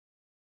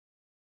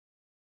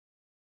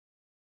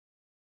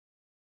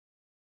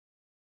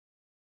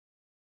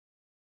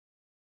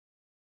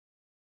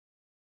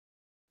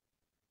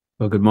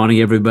Well, good morning,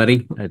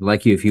 everybody. I'd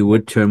like you, if you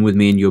would, turn with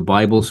me in your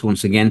Bibles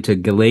once again to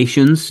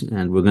Galatians,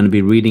 and we're going to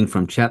be reading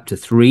from chapter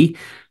 3.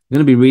 We're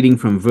going to be reading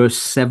from verse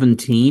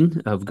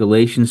 17 of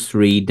Galatians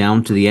 3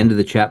 down to the end of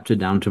the chapter,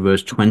 down to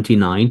verse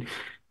 29.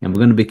 And we're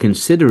going to be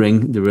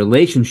considering the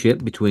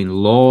relationship between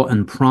law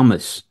and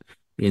promise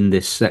in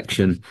this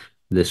section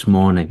this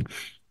morning.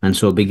 And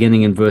so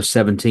beginning in verse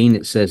 17,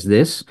 it says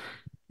this,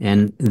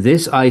 "And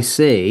this I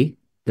say,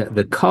 that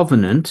the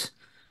covenant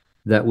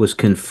that was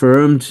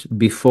confirmed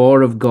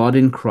before of God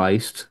in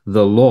Christ,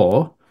 the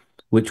law,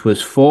 which was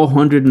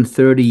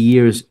 430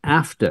 years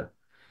after,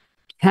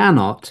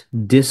 cannot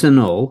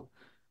disannul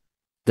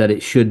that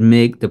it should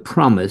make the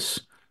promise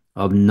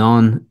of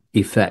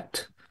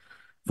non-effect.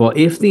 For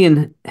if the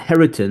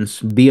inheritance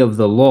be of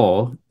the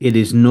law, it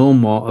is no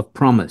more of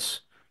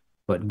promise,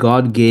 but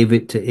God gave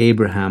it to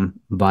Abraham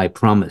by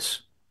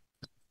promise.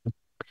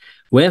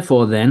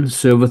 Wherefore then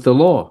serveth the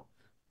law?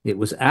 It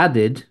was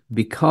added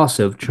because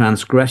of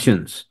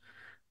transgressions,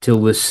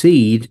 till the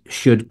seed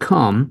should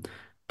come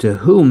to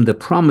whom the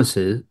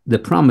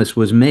promise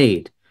was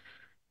made,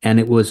 and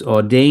it was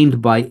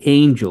ordained by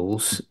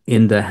angels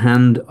in the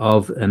hand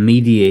of a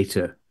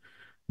mediator.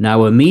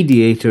 Now a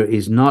mediator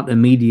is not a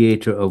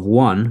mediator of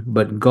one,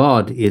 but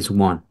God is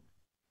one.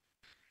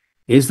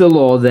 Is the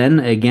law then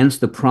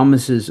against the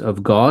promises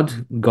of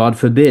God? God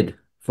forbid.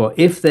 For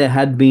if there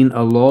had been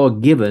a law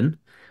given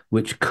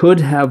which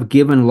could have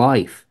given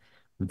life,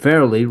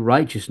 verily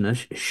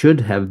righteousness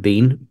should have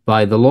been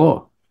by the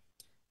law.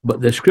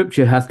 But the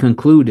scripture hath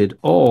concluded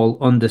all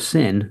under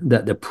sin,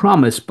 that the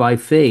promise by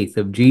faith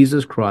of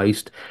Jesus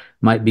Christ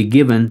might be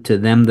given to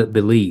them that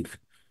believe.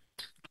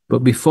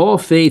 But before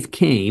faith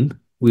came,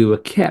 we were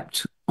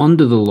kept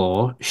under the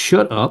law,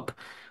 shut up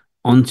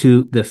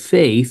unto the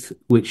faith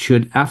which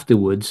should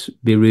afterwards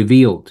be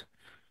revealed.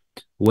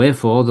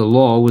 Wherefore the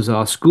law was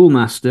our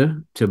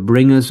schoolmaster to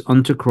bring us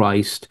unto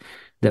Christ,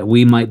 that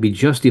we might be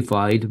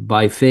justified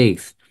by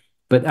faith.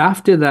 But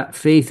after that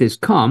faith is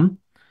come,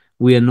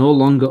 we are no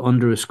longer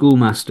under a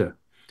schoolmaster.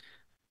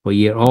 For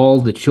ye are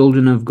all the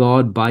children of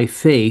God by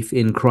faith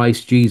in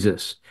Christ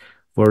Jesus.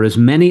 For as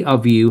many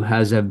of you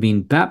as have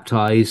been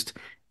baptized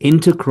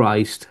into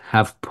Christ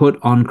have put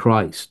on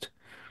Christ.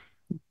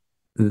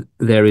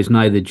 There is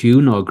neither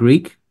Jew nor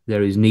Greek,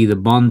 there is neither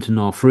bond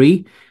nor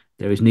free,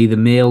 there is neither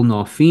male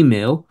nor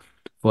female,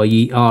 for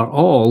ye are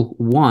all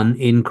one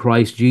in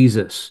Christ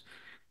Jesus.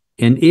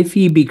 And if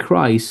ye be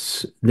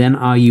Christ's, then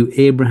are you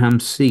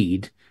Abraham's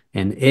seed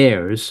and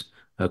heirs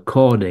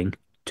according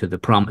to the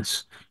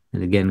promise."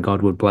 And again,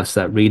 God would bless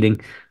that reading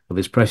of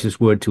his precious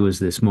word to us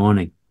this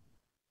morning.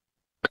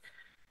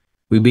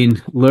 We've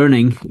been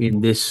learning in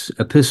this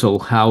epistle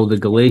how the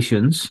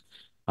Galatians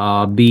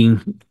are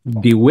being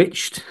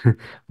bewitched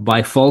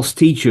by false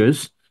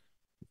teachers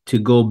to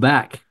go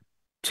back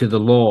to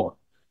the law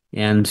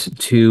and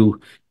to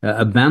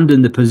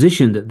abandon the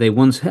position that they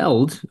once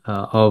held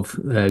of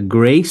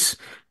grace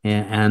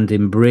and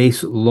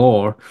embrace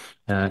law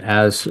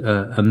as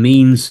a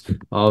means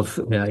of,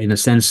 in a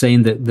sense,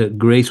 saying that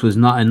grace was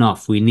not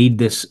enough. We need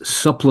this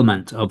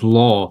supplement of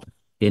law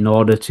in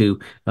order to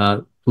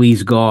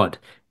please God.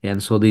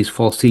 And so these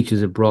false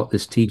teachers have brought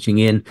this teaching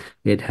in.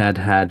 It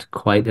had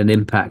quite an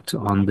impact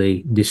on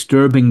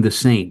disturbing the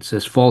saints,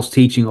 as false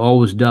teaching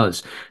always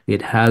does.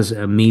 It has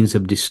a means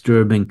of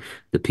disturbing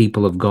the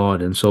people of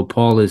God. And so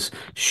Paul is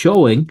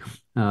showing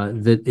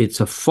that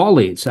it's a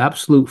folly, it's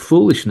absolute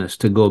foolishness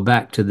to go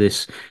back to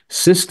this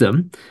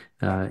system.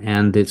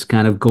 And it's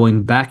kind of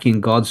going back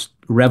in God's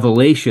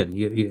revelation.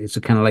 It's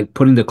kind of like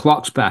putting the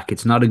clocks back.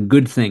 It's not a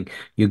good thing.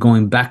 You're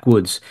going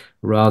backwards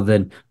rather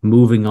than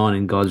moving on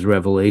in God's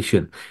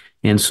revelation.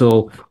 And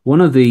so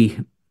one of the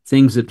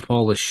things that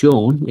Paul has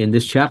shown in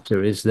this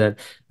chapter is that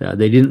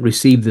they didn't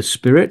receive the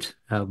Spirit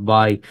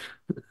by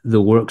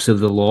the works of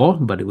the law,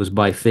 but it was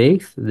by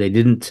faith. They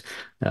didn't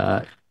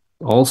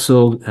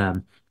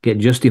also get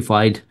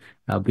justified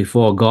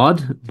before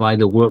God by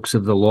the works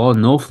of the law.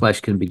 No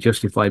flesh can be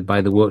justified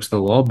by the works of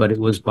the law, but it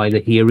was by the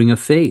hearing of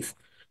faith.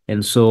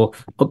 And so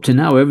up to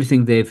now,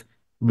 everything they've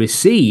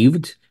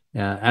received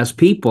as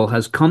people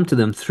has come to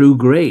them through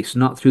grace,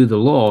 not through the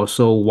law.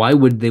 So why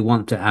would they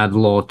want to add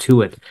law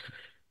to it?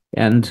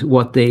 And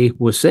what they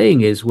were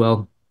saying is,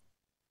 well,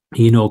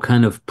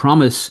 kind of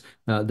promise,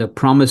 the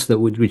promise that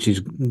which is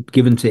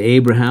given to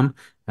Abraham,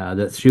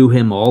 that through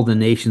him all the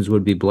nations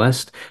would be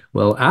blessed.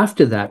 Well,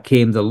 after that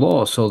came the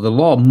law. So the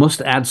law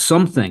must add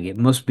something. It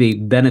must be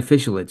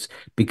beneficial. It's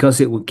because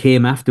it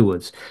came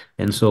afterwards.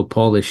 And so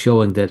Paul is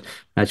showing that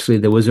actually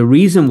there was a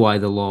reason why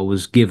the law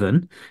was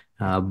given,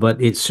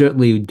 but it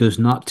certainly does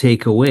not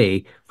take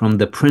away from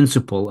the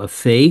principle of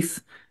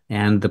faith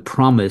and the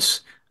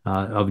promise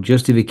of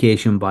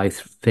justification by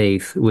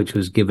faith, which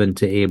was given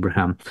to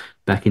Abraham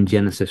back in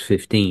Genesis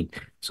 15.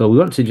 So we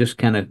want to just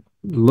kind of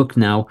look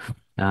now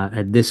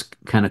at this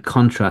kind of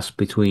contrast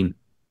between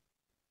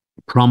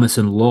promise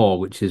and law,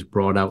 which is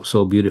brought out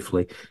so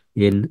beautifully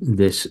in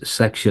this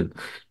section.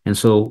 And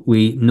so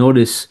we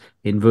notice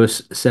in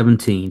verse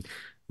 17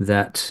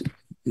 that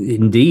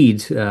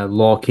indeed,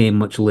 law came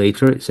much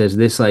later. It says,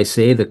 "This I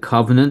say, the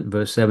covenant,"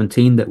 verse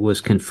 17, "that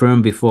was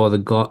confirmed before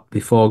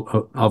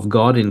of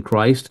God in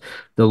Christ,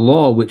 the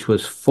law which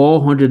was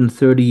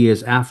 430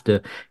 years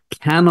after,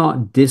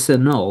 cannot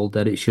disannul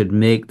that it should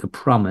make the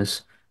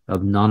promise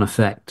of none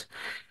effect."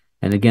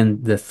 And again,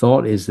 the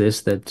thought is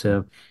this, that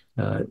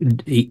uh,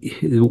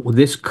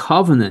 this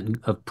covenant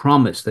of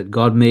promise that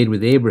God made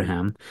with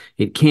Abraham,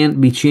 it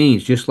can't be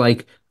changed. Just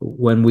like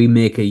when we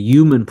make a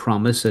human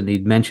promise, and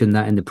he'd mentioned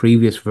that in the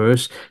previous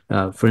verse,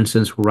 for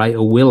instance, write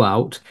a will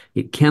out,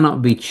 it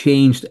cannot be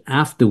changed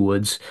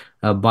afterwards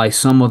by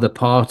some other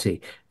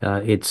party.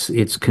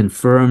 It's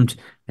confirmed,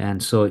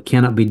 and so it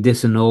cannot be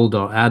disannulled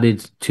or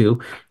added to.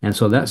 And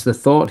so that's the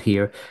thought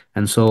here.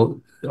 And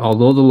so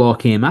although the law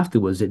came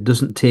afterwards, it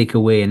doesn't take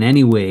away in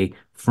any way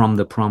from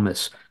the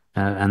promise,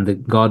 and the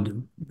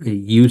God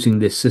using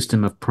this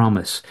system of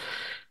promise.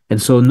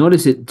 And so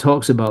notice it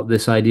talks about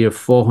this idea of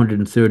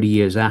 430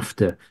 years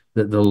after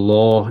that the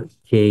law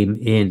came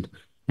in.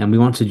 And we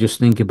want to just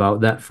think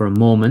about that for a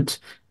moment,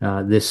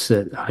 this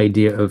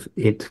idea of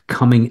it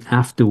coming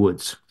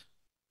afterwards.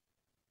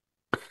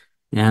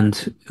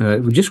 And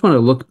we just want to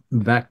look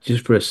back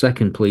just for a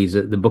second, please,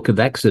 at the book of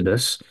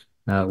Exodus,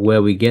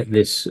 where we get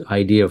this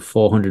idea of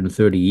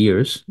 430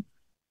 years.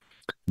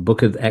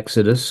 Book of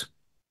Exodus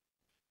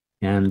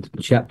and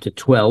chapter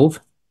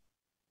 12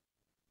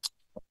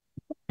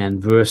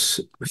 and verse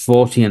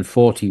 40 and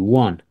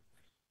 41.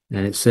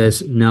 And it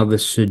says, "Now the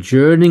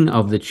sojourning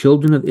of the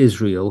children of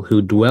Israel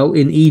who dwell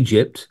in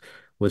Egypt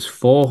was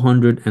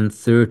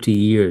 430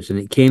 years. And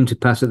it came to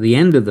pass at the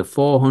end of the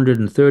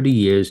 430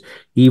 years,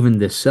 even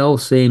the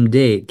selfsame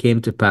day, it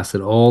came to pass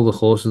that all the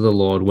hosts of the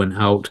Lord went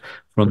out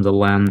from the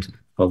land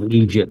of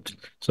Egypt."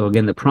 So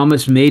again, the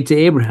promise made to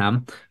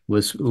Abraham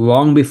was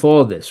long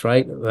before this,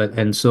 right?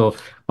 And so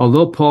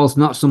although Paul's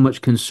not so much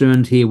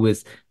concerned here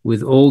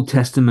with Old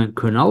Testament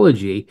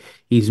chronology,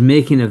 he's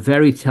making a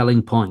very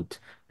telling point.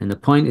 And the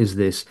point is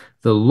this: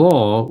 the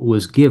law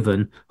was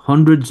given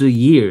hundreds of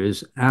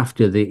years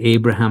after the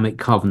Abrahamic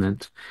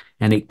covenant,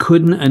 and it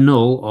couldn't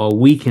annul or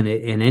weaken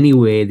it in any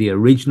way, the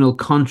original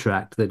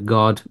contract that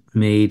God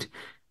made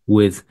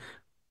with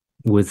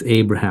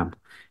Abraham.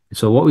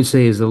 So what we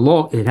say is the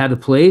law, it had a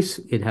place,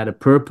 it had a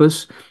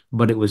purpose,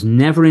 but it was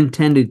never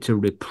intended to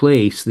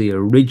replace the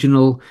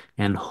original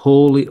and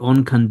wholly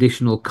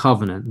unconditional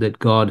covenant that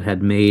God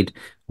had made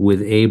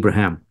with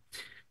Abraham.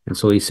 And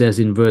so he says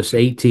in verse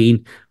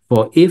 18,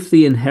 "For if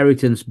the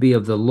inheritance be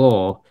of the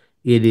law,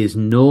 it is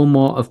no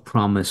more of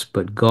promise,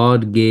 but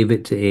God gave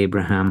it to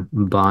Abraham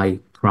by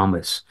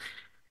promise."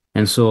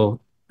 And so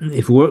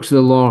if works of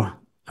the law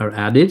are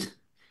added,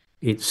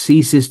 it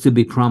ceases to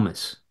be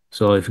promise.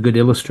 So if you could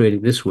illustrate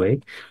it this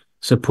way,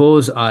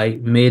 suppose I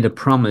made a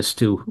promise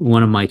to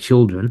one of my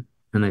children,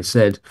 and I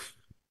said,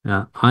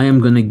 I am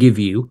going to give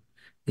you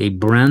a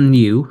brand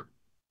new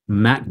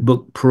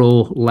MacBook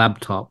Pro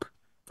laptop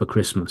for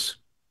Christmas.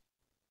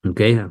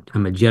 Okay,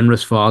 I'm a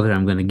generous father.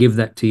 I'm going to give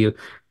that to you.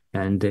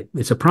 And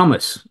it's a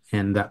promise.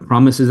 And that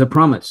promise is a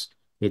promise.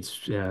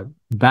 It's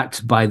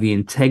backed by the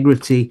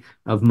integrity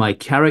of my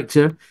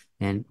character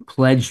and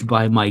pledged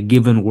by my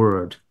given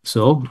word.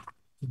 So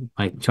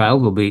my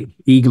child will be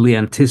eagerly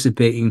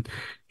anticipating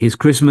his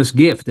Christmas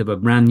gift of a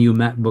brand new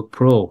MacBook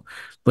Pro.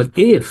 But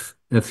if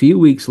a few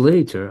weeks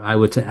later I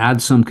were to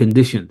add some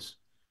conditions,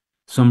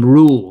 some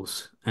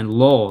rules and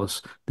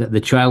laws that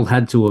the child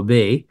had to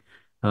obey,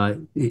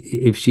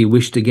 if she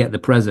wished to get the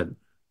present,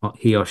 or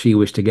he or she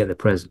wished to get the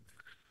present,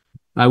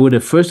 I would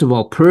have first of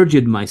all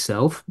perjured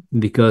myself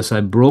because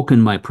I've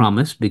broken my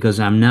promise, because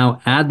I'm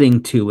now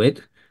adding to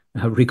it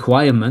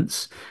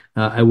requirements.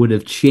 I would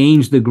have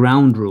changed the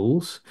ground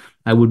rules.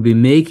 I would be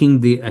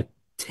making the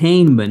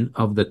attainment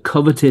of the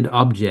coveted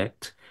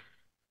object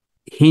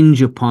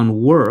hinge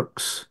upon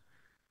works,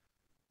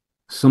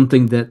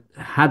 something that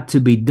had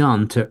to be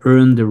done to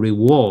earn the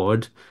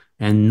reward,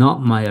 and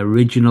not my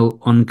original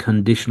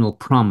unconditional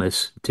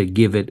promise to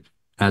give it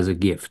as a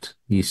gift.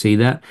 You see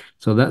that?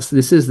 So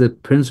this is the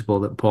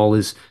principle that Paul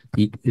is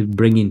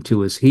bringing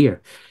to us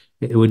here.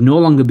 It would no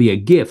longer be a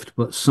gift,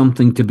 but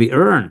something to be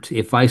earned.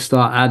 If I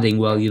start adding,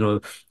 well,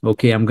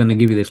 okay, I'm going to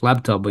give you this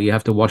laptop, but you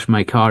have to wash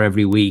my car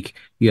every week.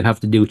 You have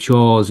to do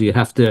chores. You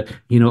have to,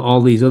 all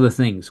these other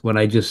things. When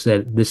I just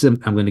said,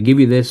 I'm going to give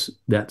you this,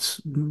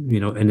 that's,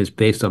 and it's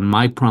based on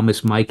my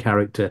promise, my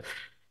character.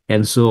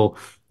 And so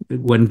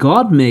when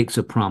God makes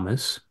a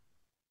promise,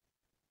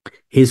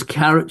 his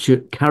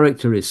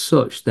character is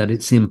such that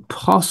it's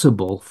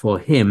impossible for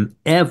him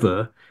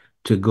ever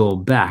to go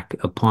back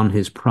upon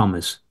his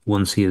promise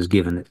once he has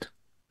given it.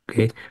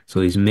 Okay, so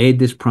he's made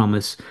this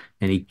promise,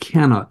 and he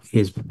cannot.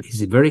 His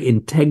very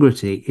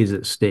integrity is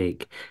at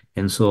stake,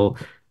 and so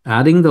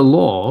adding the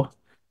law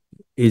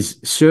is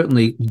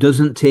certainly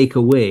doesn't take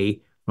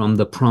away from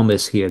the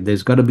promise here.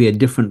 There's got to be a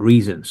different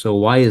reason. So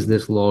why is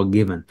this law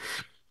given?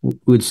 We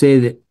would say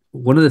that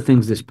one of the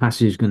things this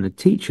passage is going to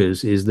teach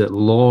us is that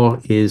law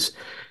is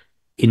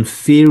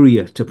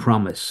inferior to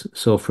promise.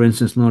 So, for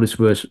instance, notice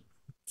verse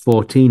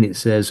 14, it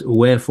says,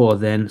 "Wherefore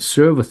then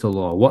serveth the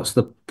law?" What's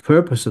the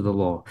purpose of the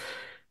law?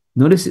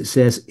 Notice it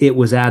says it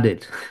was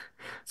added.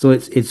 So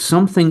it's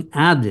something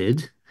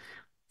added,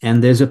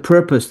 and there's a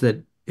purpose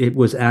that it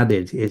was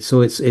added.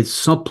 So it's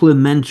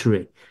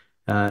supplementary.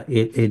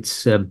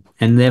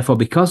 And therefore,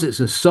 because it's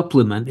a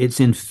supplement, it's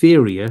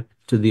inferior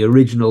to the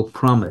original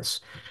promise.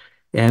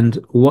 And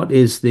what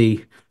is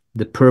the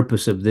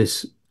purpose of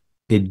this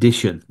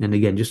edition? And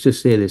again, just to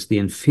say this, the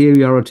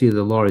inferiority of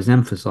the law is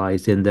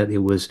emphasized in that it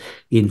was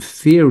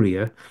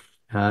inferior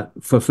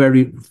for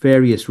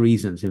various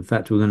reasons. In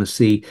fact, we're going to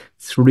see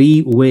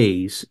three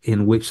ways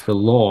in which the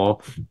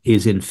law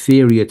is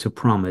inferior to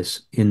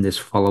promise in this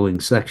following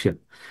section.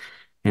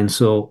 And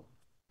so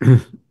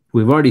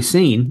we've already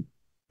seen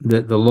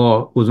that the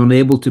law was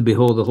unable to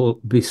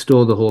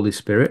bestow the Holy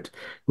Spirit,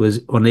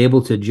 was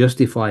unable to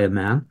justify a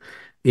man.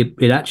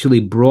 It actually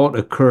brought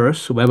a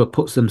curse. Whoever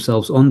puts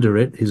themselves under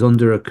it is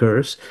under a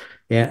curse.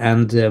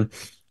 And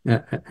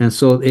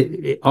so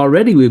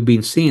already we've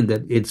been seeing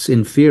that it's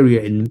inferior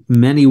in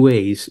many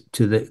ways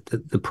to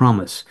the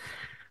promise.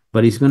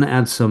 But he's going to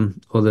add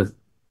some other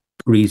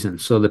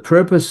reasons. So the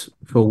purpose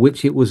for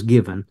which it was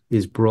given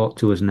is brought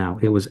to us now.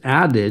 It was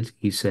added,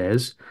 he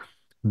says,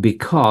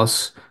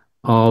 because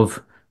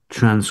of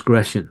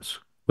transgressions.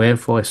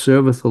 Wherefore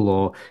serveth the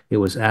law, it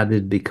was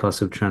added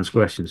because of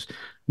transgressions.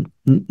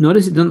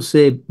 Notice it doesn't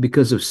say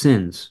because of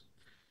sins.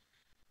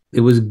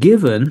 It was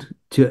given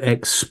to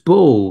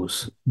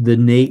expose the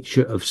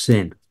nature of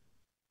sin.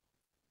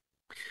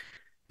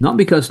 Not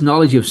because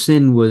knowledge of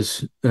sin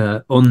was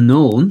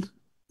unknown,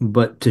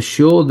 but to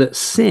show that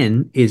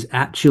sin is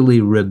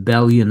actually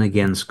rebellion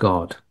against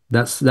God.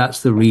 That's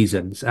the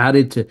reason. It's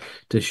added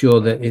to show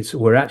that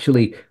we're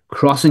actually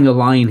crossing a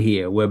line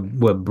here. We're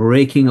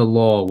breaking a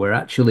law. We're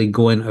actually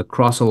going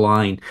across a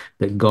line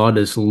that God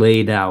has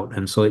laid out.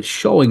 And so it's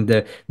showing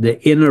the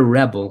inner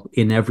rebel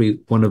in every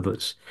one of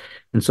us.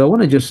 And so I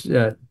want to just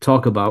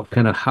talk about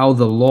kind of how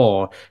the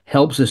law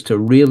helps us to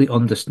really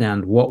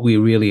understand what we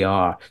really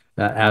are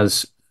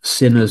as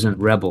sinners and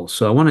rebels.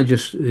 So I want to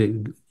just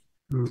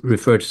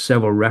refer to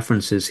several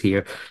references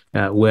here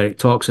where it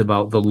talks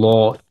about the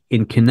law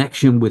in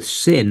connection with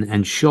sin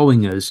and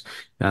showing us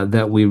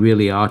that we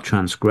really are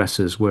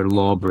transgressors, we're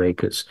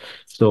lawbreakers.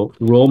 So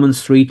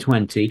Romans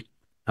 3:20,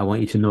 I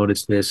want you to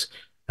notice this.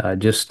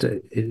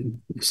 It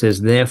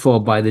says,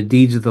 therefore, by the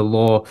deeds of the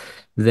law,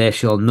 there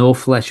shall no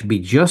flesh be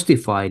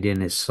justified in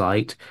his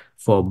sight,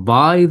 for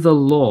by the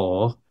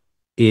law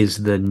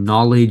is the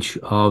knowledge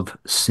of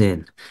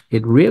sin.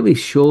 It really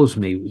shows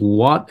me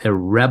what a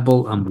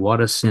rebel and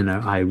what a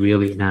sinner I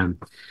really am.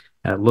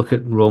 Look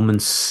at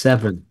Romans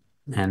 7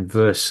 and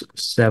verse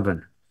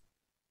 7.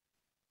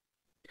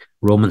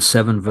 Romans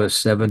 7, verse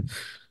 7.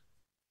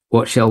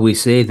 What shall we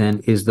say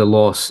then? Is the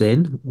law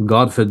sin?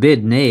 God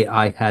forbid. Nay,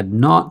 I had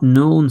not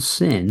known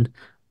sin,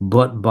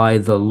 but by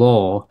the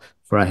law,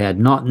 for I had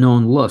not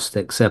known lust,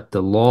 except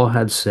the law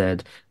had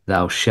said,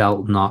 thou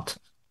shalt not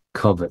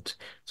covet.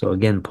 So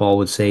again, Paul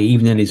would say,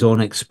 even in his own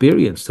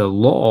experience, the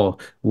law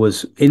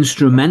was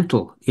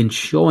instrumental in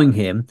showing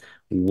him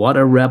what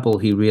a rebel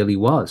he really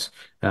was.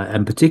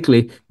 And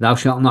particularly, thou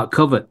shalt not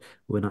covet.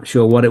 We're not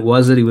sure what it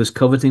was that he was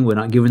coveting. We're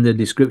not given the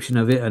description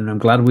of it, and I'm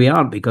glad we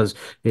aren't, because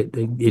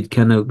it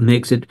kind of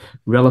makes it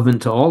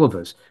relevant to all of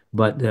us.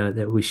 But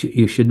that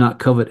you should not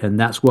covet, and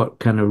that's what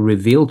kind of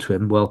revealed to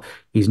him. Well,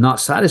 he's not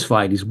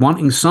satisfied. He's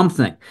wanting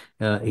something.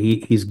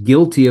 He's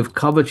guilty of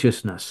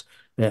covetousness,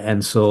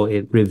 and so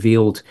it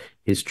revealed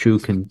his true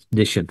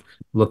condition.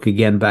 Look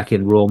again back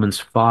in Romans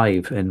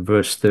 5 and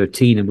verse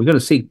 13, and we're going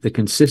to see the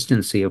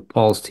consistency of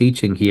Paul's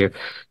teaching here.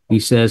 He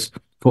says,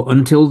 for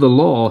until the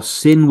law,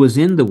 sin was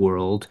in the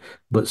world,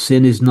 but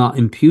sin is not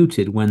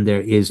imputed when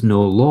there is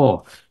no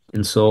law.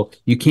 And so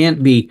you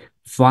can't be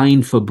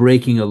fined for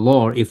breaking a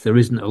law if there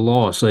isn't a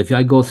law. So if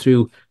I go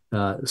through,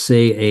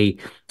 say,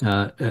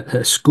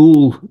 a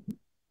school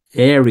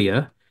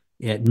area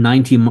at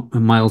 90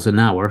 miles an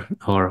hour,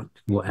 or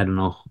I don't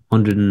know,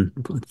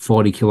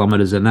 140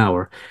 kilometers an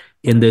hour,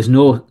 and there's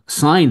no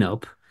sign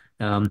up,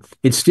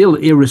 it's still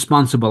an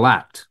irresponsible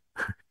act.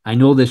 I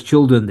know there's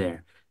children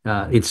there.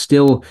 It's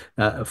still,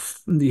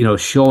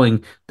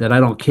 showing that I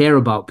don't care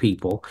about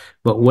people.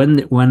 But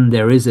when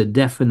there is a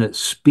definite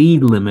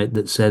speed limit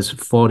that says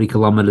 40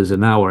 kilometers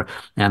an hour,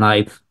 and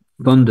I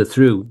thunder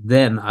through,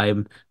 then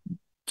I'm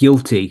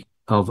guilty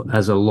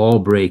as a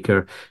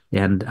lawbreaker,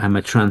 and I'm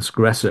a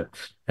transgressor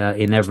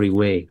in every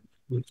way.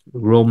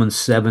 Romans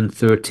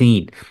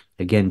 7:13,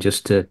 again,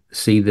 just to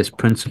see this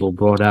principle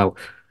brought out.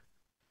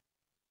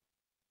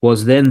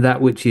 Was then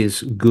that which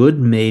is good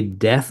made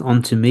death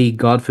unto me?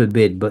 God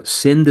forbid. But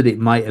sin, that it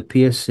might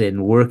appear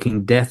sin,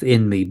 working death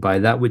in me by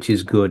that which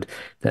is good,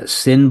 that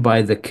sin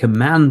by the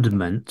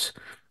commandment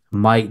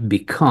might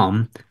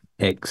become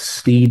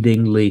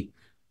exceedingly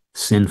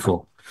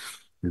sinful.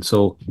 And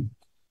so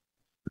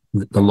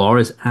the law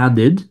is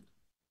added,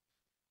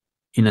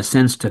 in a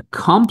sense, to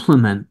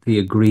complement the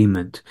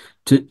agreement.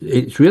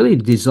 It's really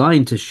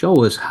designed to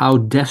show us how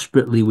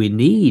desperately we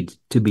need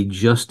to be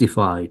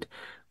justified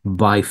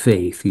by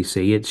faith. You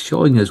see, it's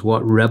showing us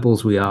what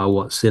rebels we are,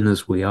 what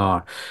sinners we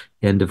are.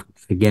 And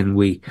again,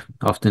 we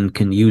often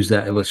can use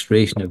that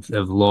illustration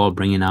of law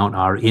bringing out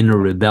our inner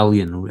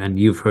rebellion. And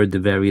you've heard the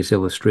various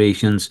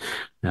illustrations.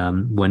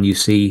 When you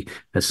see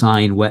a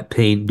sign, wet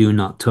paint, do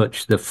not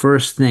touch, the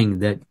first thing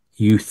that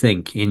you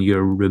think in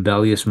your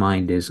rebellious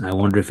mind is, I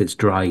wonder if it's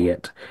dry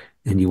yet.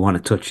 And you want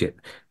to touch it.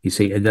 You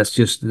see,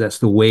 that's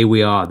the way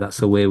we are. That's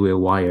the way we're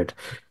wired.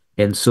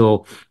 And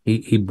so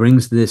he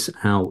brings this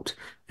out.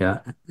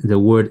 The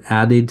word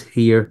added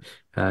here,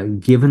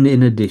 given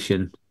in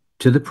addition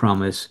to the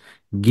promise,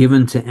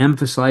 given to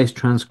emphasize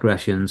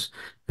transgressions,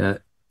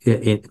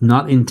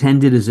 not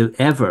intended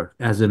ever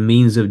as a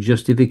means of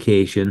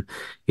justification.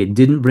 It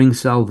didn't bring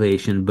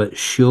salvation, but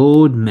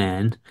showed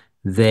men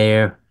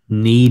their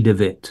need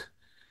of it.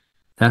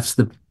 That's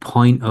the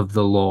point of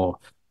the law,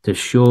 to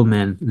show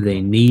men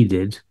they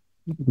needed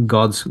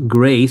God's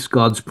grace,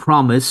 God's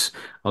promise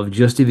of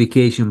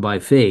justification by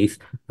faith.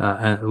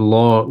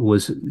 Law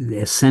was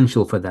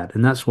essential for that.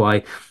 And that's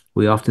why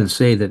we often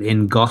say that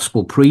in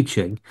gospel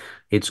preaching,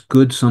 it's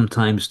good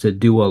sometimes to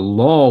do a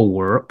law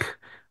work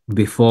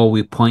before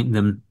we point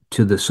them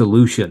to the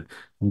solution.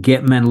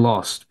 Get men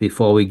lost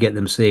before we get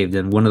them saved.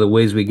 And one of the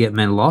ways we get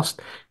men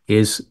lost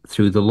is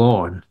through the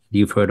law. And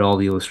you've heard all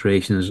the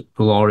illustrations.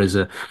 The law is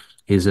a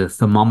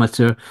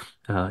thermometer.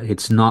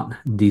 It's not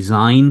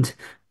designed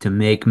to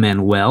make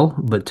men well,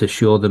 but to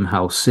show them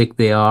how sick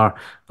they are.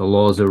 The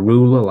law is a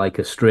ruler, like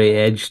a straight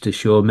edge, to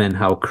show men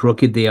how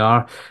crooked they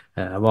are.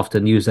 I've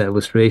often used that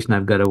illustration.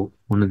 I've got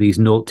one of these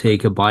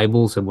note-taker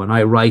Bibles, and when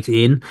I write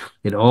in,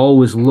 it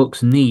always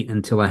looks neat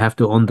until I have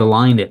to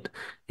underline it.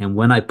 And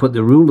when I put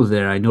the ruler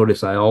there, I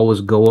notice I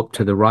always go up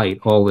to the right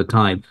all the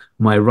time.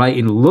 My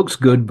writing looks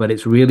good, but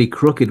it's really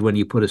crooked when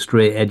you put a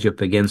straight edge up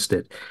against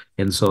it.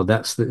 And so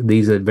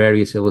these are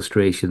various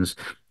illustrations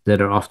that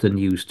are often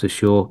used to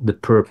show the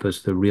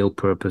purpose, the real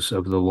purpose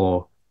of the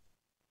law.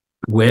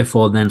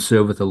 Wherefore then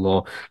serveth the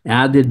law,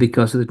 added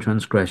because of the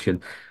transgression.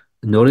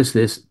 Notice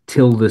this,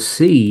 till the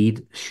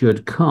seed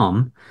should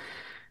come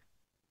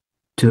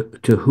to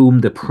whom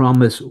the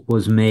promise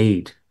was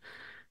made.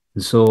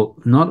 And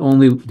so not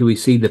only do we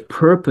see the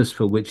purpose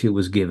for which it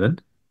was given,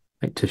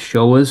 right, to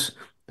show us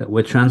that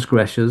we're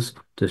transgressors,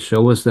 to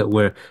show us that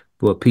we're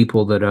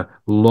people that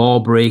are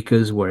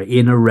lawbreakers, we're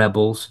inner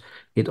rebels.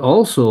 It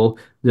also,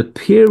 the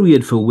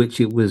period for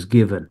which it was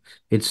given,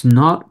 it's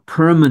not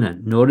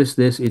permanent. Notice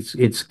this,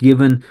 it's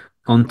given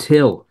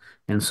until.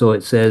 And so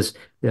it says,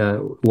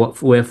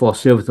 wherefore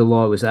serveth the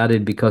law, was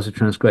added because of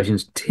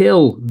transgressions,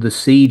 till the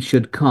seed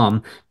should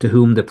come to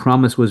whom the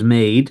promise was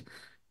made,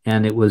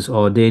 and it was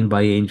ordained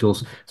by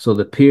angels. So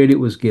the period it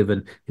was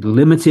given, it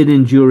limited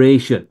in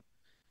duration,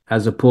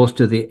 as opposed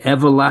to the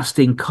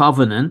everlasting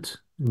covenant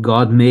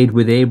God made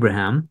with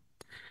Abraham.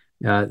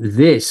 And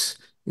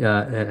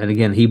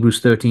again,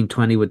 Hebrews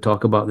 13:20 would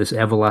talk about this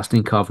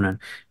everlasting covenant.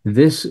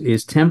 This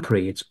is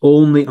temporary. It's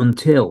only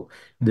until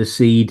the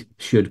seed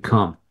should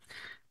come.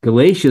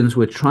 Galatians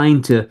were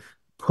trying to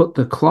put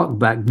the clock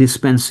back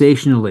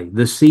dispensationally.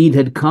 The seed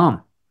had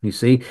come, you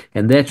see,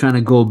 and they're trying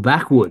to go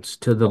backwards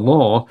to the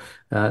law.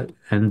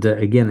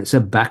 Again, it's a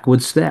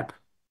backward step.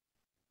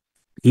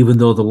 Even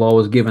though the law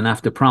was given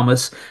after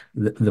promise,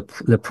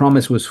 the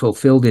promise was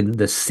fulfilled in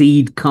the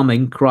seed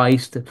coming,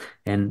 Christ,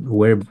 and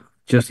we're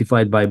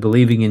justified by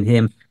believing in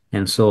him.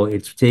 And so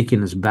it's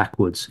taken us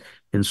backwards.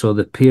 And so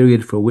the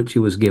period for which it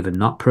was given,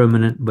 not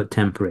permanent, but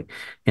temporary.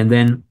 And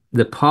then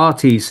the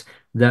parties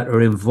that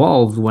are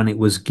involved when it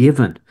was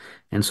given.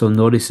 And so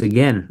notice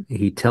again,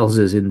 he tells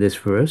us in this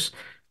verse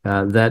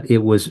that it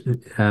was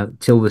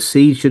till the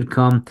seed should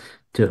come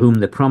to whom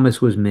the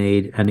promise was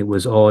made, and it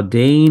was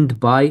ordained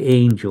by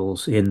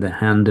angels in the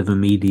hand of a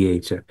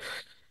mediator.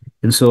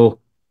 And so,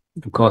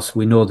 of course,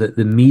 we know that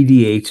the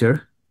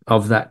mediator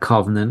of that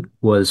covenant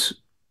was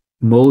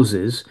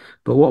Moses.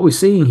 But what we're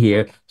seeing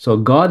here, so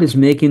God is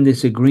making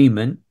this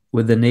agreement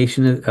with the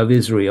nation of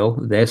Israel.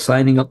 They're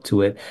signing up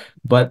to it.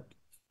 But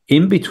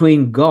in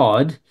between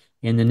God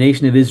and the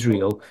nation of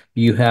Israel,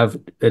 you have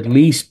at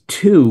least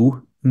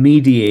two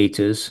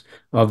mediators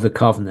of the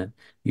covenant.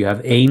 You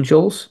have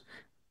angels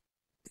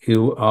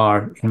who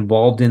are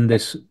involved in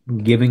this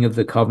giving of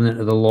the covenant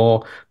of the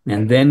law.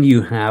 And then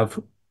you have,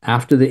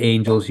 after the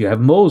angels, you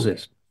have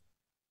Moses.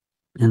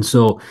 And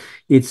so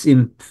it's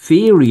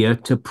inferior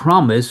to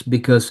promise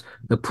because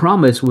the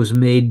promise was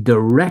made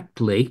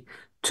directly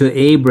to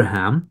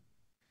Abraham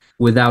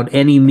without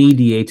any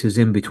mediators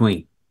in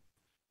between.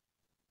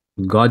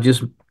 God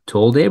just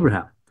told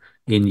Abraham,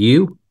 in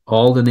you,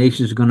 all the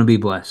nations are going to be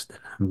blessed.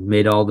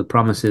 Made all the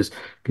promises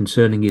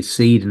concerning his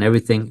seed and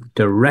everything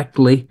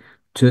directly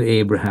to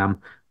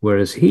Abraham,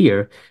 whereas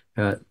here,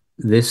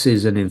 this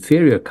is an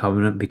inferior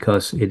covenant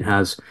because it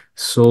has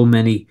so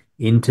many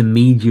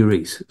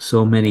intermediaries,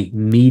 so many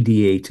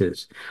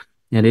mediators.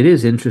 And it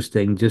is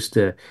interesting just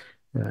the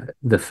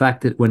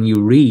fact that when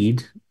you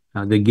read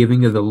the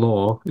giving of the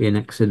law in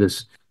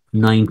Exodus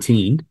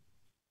 19,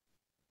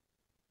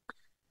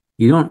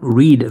 you don't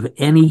read of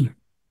any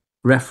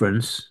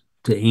reference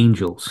to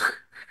angels.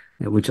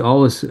 which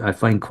always I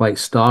find quite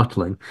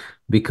startling,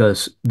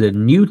 because the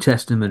New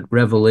Testament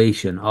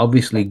revelation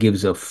obviously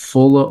gives a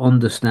fuller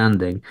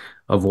understanding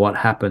of what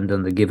happened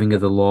in the giving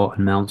of the law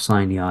on Mount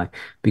Sinai.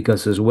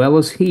 Because as well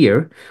as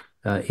here,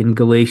 in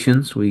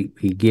Galatians, we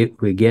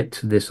get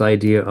this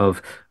idea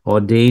of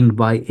ordained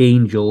by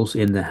angels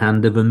in the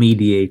hand of a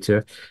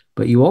mediator,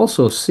 but you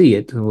also see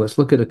it. Let's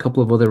look at a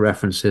couple of other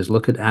references.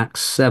 Look at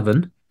Acts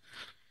 7.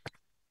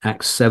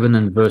 Acts 7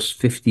 and verse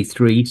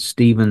 53,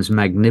 Stephen's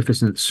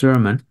magnificent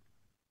sermon.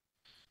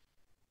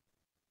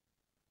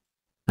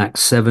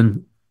 Acts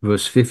 7,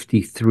 verse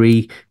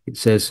 53, it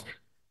says,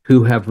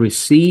 who have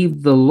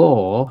received the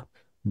law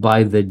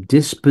by the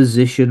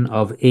disposition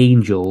of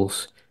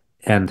angels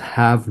and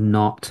have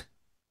not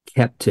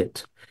kept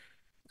it.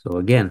 So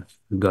again,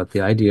 we've got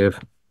the idea of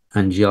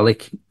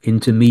angelic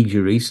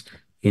intermediaries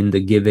in the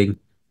giving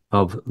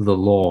of the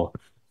law.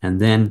 And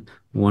then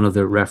one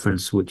other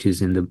reference, which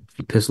is in the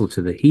epistle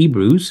to the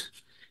Hebrews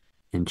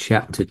in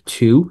chapter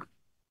 2,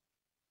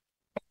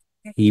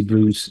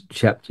 Hebrews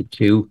chapter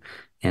 2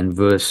 and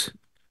verse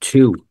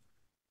 2.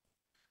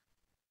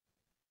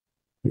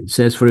 It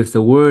says, for if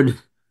the word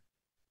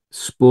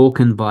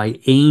spoken by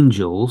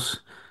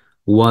angels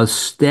was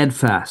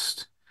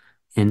steadfast,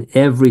 and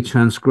every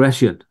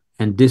transgression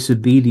and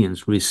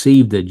disobedience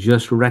received a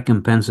just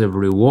recompense of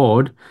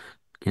reward,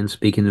 again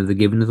speaking of the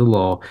giving of the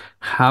law,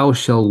 how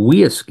shall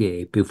we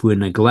escape if we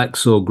neglect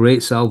so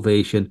great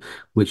salvation,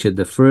 which at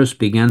the first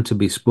began to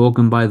be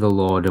spoken by the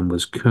Lord and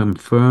was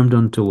confirmed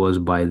unto us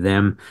by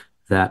them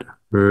that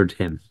heard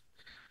him?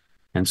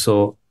 And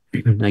so,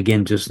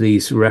 again, just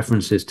these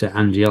references to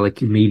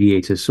angelic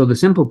mediators. So the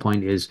simple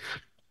point is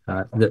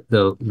that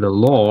the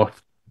law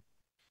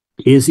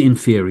is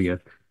inferior,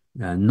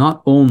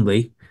 not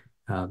only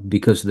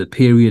because of the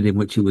period in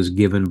which it was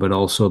given, but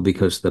also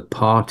because the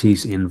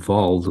parties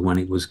involved when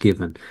it was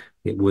given.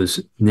 It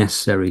was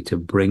necessary to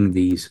bring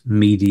these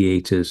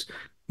mediators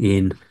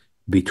in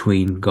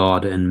between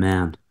God and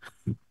man.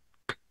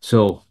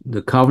 So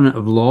the covenant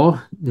of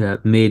law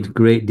made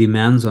great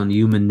demands on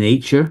human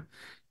nature,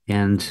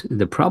 and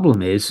the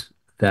problem is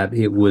that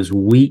it was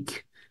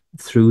weak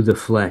through the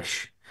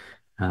flesh.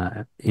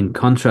 In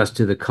contrast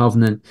to the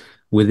covenant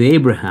with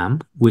Abraham,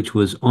 which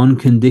was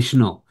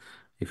unconditional.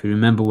 If you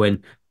remember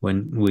when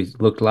we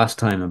looked last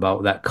time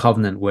about that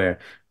covenant where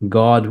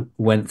God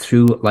went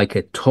through like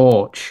a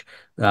torch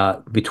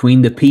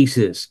between the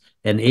pieces,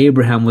 and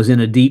Abraham was in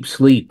a deep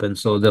sleep, and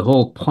so the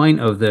whole point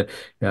of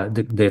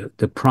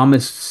the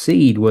promised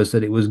seed was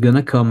that it was going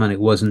to come, and it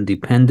wasn't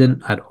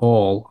dependent at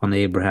all on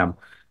Abraham.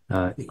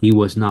 He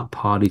was not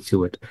party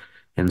to it,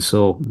 and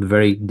so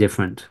very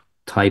different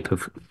type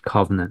of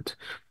covenant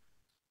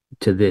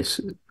to this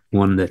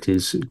one that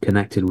is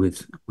connected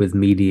with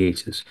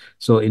mediators.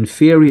 So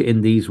inferior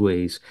in these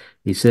ways.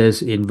 He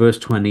says in verse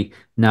 20,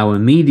 now a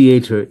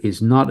mediator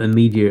is not a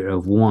mediator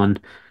of one,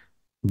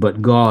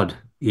 but God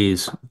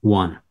is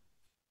one.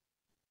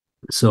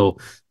 So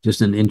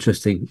just an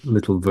interesting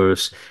little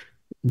verse.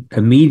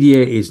 A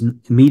mediator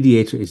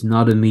is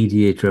not a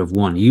mediator of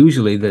one.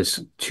 Usually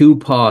there's two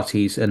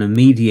parties, and a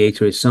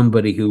mediator is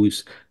somebody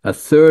who's a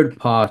third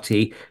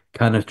party,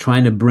 kind of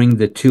trying to bring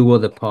the two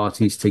other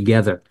parties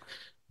together.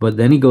 But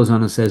then he goes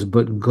on and says,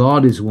 but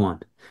God is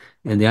one.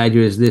 And the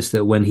idea is this,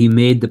 that when he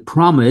made the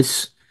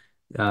promise,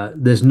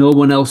 there's no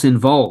one else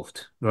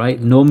involved, right?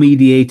 No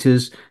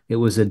mediators. It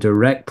was a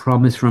direct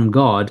promise from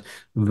God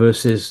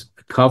versus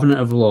a covenant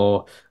of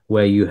law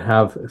where you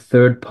have a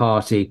third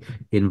party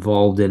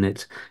involved in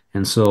it.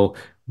 And so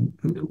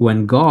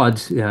when God,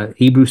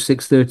 Hebrews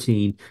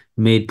 6:13,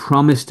 made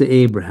promise to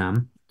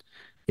Abraham,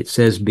 it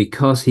says,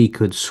 because he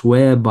could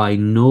swear by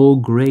no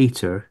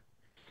greater,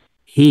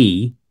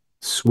 he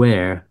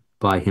swear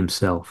by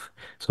himself.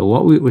 So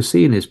what we're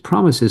seeing is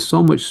promise is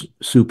so much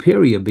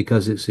superior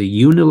because it's a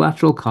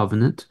unilateral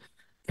covenant.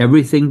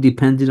 Everything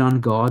depended on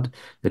God.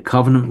 The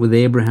covenant with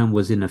Abraham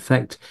was in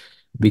effect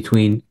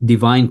between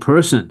divine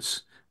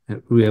persons,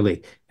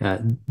 really.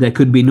 There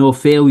could be no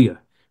failure.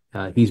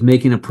 He's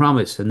making a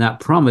promise, and that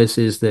promise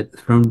is that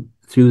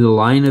through the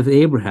line of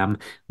Abraham,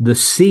 the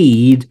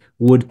seed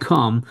would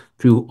come,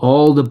 through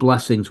all the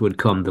blessings would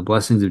come, the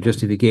blessings of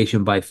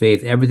justification by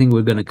faith, everything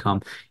were going to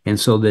come. And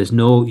so there's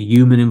no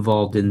human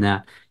involved in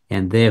that,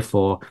 and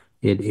therefore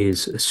it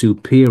is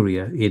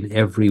superior in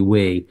every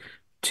way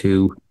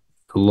to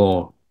the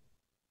law.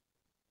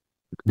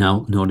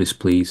 Now, notice,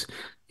 please,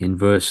 in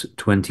verse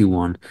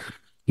 21,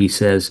 he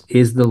says,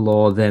 is the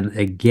law then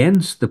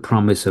against the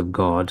promise of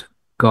God?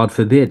 God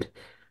forbid.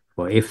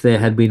 For if there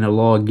had been a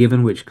law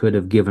given which could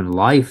have given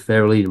life,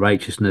 verily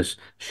righteousness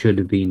should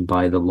have been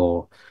by the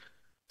law.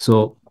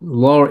 So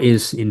law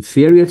is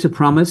inferior to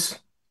promise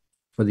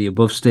for the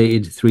above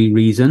stated three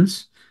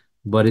reasons,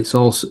 but it's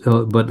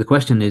also but the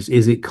question is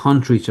it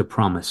contrary to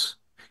promise?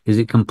 Is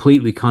it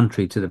completely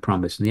contrary to the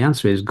promise? And the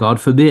answer is God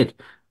forbid.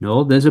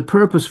 No, there's a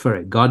purpose for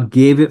it. God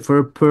gave it for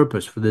a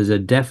purpose, for there's a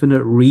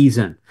definite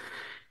reason.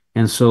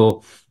 And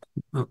so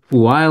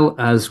while,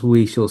 as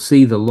we shall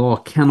see, the law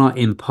cannot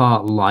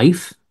impart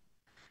life,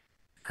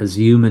 as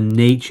human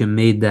nature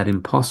made that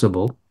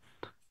impossible,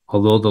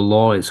 Although the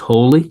law is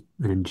holy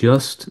and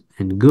just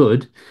and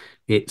good,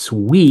 it's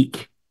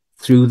weak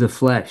through the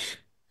flesh.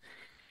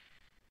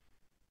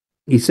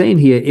 He's saying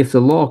here, if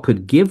the law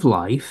could give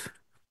life,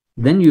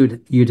 then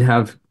you'd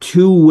have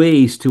two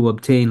ways to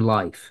obtain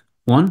life.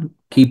 One,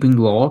 keeping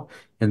law,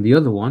 and the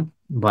other one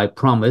by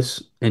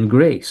promise and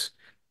grace.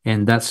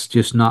 And that's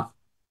just not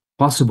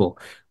possible.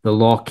 The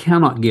law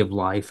cannot give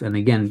life, and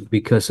again,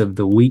 because of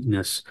the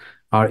weakness,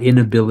 our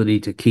inability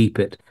to keep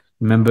it.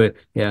 Remember,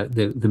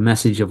 the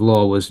message of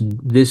law was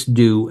this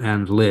do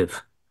and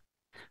live.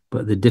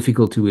 But the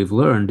difficulty we've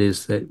learned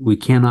is that we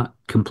cannot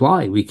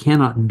comply. We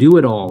cannot do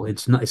it all.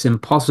 It's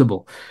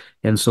impossible.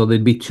 And so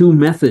there'd be two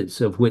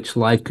methods of which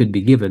life could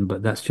be given,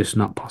 but that's just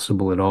not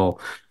possible at all.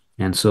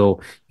 And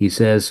so he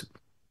says,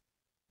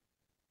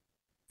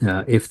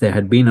 if there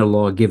had been a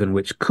law given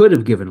which could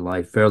have given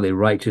life, verily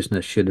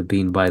righteousness should have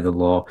been by the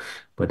law.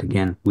 But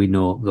again, we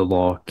know the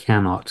law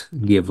cannot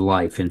give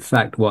life. In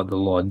fact, what the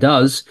law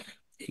does,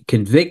 it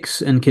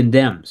convicts and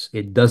condemns.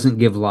 It doesn't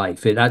give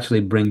life. It actually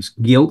brings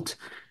guilt,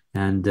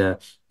 and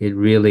it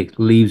really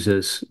leaves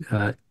us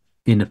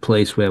in a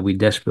place where we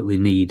desperately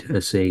need a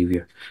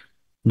Savior.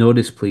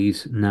 Notice,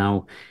 please,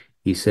 now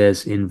he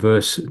says in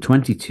verse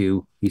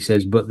 22, he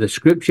says, but the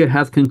scripture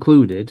hath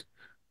concluded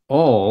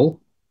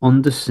all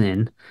under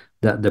sin,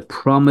 that the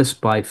promise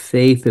by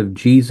faith of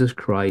Jesus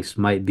Christ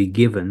might be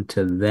given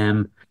to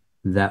them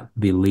that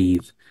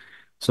believe.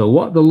 So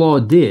what the law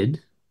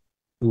did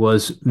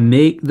was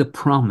make the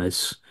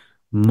promise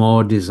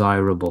more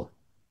desirable.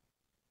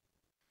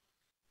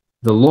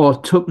 The law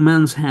took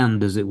man's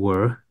hand, as it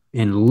were,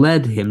 and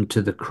led him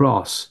to the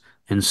cross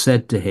and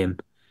said to him,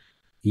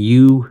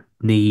 you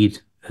need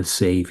a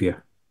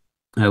Savior.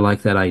 I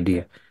like that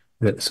idea.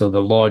 So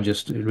the law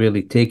just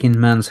really taking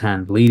man's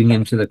hand, leading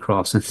him to the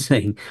cross and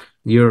saying,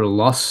 you're a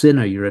lost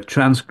sinner, you're a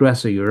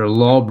transgressor, you're a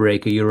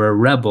lawbreaker, you're a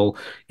rebel,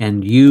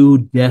 and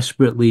you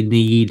desperately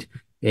need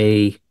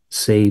a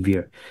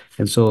Savior.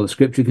 And so the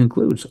scripture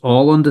concludes,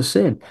 all under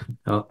sin.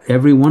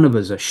 Every one of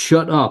us are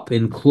shut up,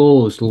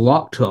 enclosed,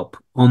 locked up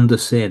under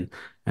sin.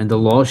 And the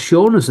law's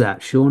shown us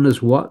that, shown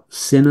us what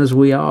sinners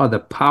we are. The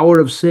power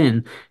of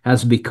sin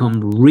has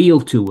become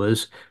real to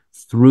us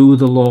through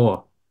the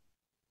law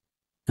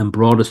and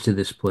brought us to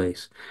this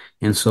place.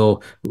 And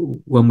so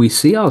when we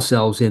see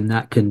ourselves in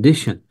that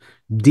condition,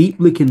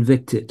 deeply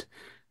convicted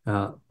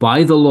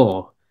by the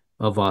law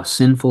of our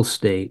sinful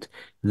state,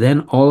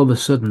 then all of a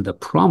sudden the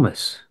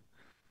promise,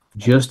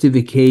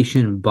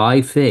 justification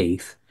by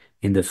faith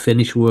in the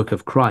finished work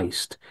of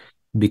Christ,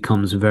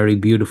 becomes very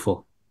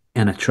beautiful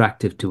and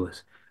attractive to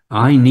us.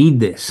 I need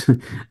this.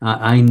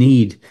 I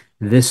need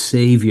this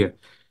Savior.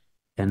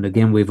 And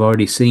again, we've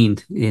already seen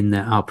in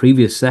our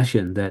previous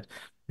session that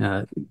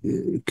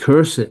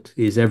cursed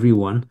is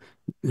everyone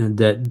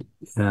that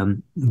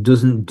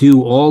doesn't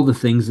do all the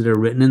things that are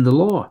written in the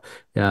law.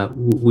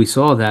 We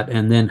saw that,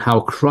 and then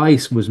how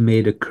Christ was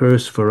made a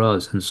curse for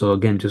us. And so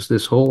again, just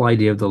this whole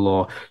idea of the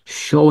law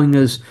showing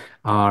us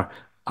our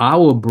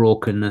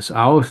brokenness,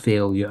 our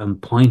failure,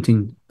 and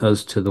pointing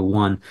us to the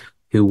one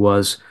who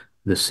was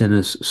the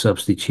sinner's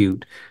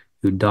substitute,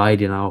 who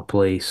died in our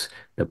place.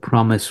 The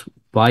promise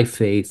by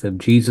faith of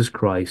Jesus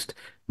Christ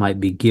might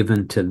be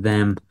given to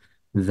them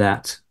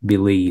that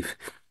believe.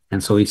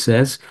 And so he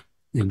says,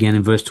 again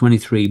in verse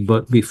 23,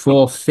 but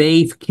before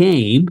faith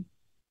came,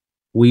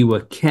 we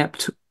were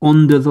kept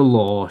under the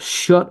law,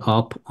 shut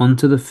up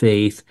unto the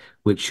faith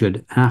which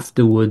should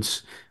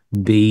afterwards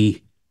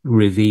be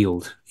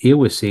revealed. Here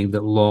we're seeing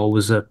that law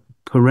was a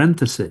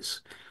parenthesis.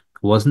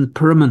 It wasn't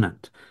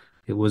permanent.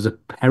 It was a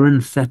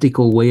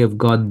parenthetical way of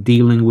God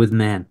dealing with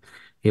men.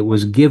 It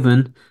was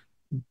given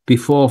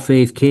before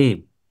faith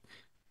came.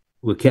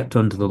 We're kept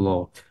under the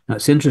law. Now,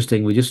 it's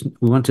interesting. We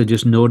want to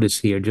just notice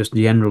here, just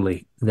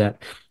generally,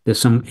 that there's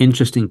some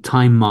interesting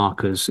time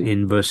markers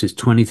in verses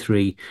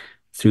 23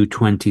 through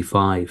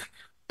 25.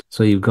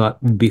 So you've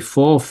got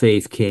before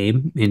faith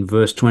came in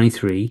verse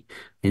 23,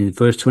 in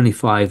verse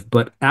 25,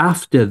 but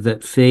after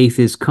that faith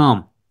is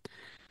come.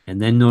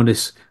 And then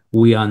notice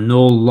we are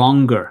no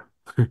longer.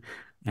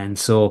 And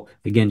so,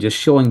 again, just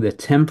showing the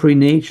temporary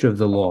nature of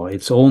the law.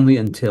 It's only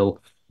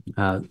until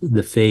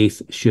the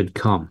faith should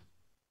come.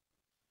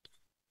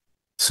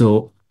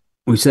 So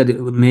we said it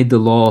made the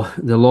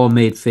law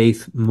made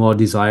faith more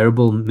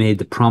desirable, made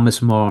the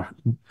promise more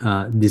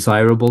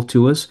desirable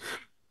to us.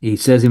 He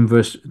says in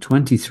verse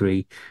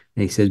 23,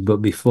 he says, but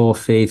before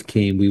faith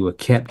came, we were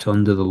kept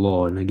under the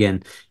law. And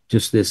again,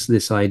 just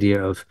this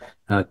idea of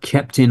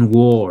kept in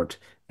ward.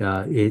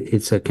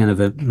 It's a kind of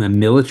a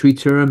military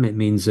term. It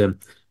means a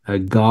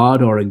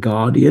guard or a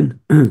guardian.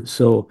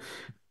 So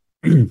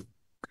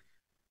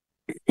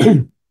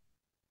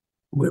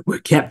we're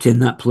kept in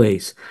that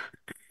place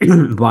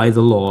by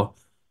the law,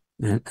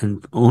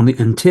 and only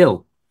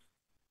until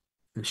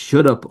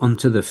shut up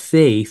unto the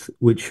faith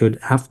which should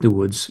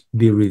afterwards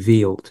be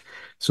revealed.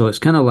 So it's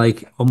kind of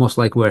like almost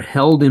like we're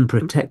held in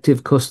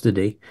protective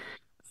custody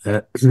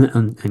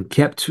and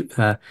kept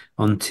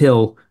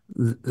until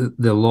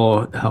the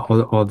law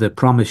or the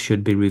promise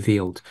should be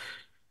revealed.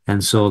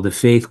 And so the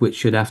faith which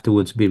should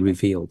afterwards be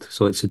revealed.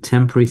 So it's a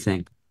temporary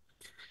thing.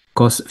 Of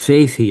course,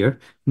 faith here,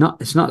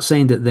 it's not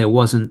saying that there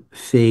wasn't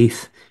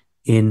faith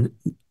in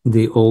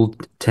the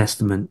Old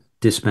Testament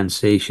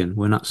dispensation.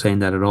 We're not saying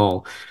that at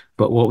all.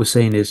 But what we're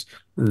saying is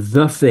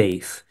the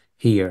faith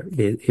here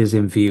is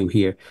in view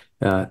here.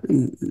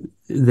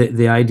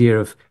 The idea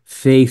of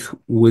faith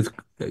with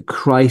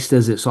Christ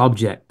as its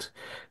object,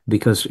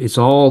 because it's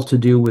all to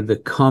do with the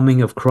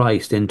coming of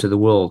Christ into the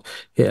world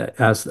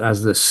as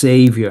the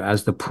Savior,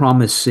 as the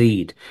promised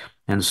seed.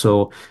 And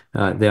so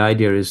the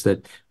idea is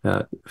that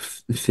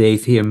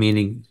faith here,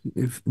 meaning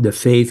the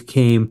faith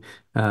came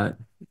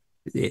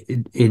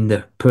in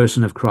the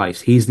person of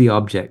Christ. He's the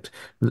object.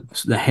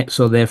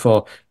 So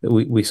therefore,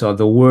 we saw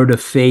the word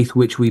of faith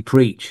which we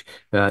preach.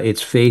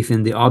 It's faith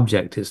in the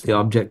object. It's the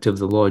object of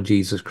the Lord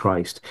Jesus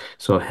Christ.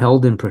 So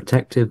held in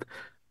protective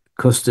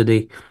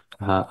custody,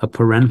 a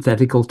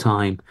parenthetical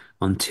time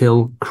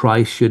until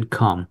Christ should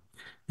come,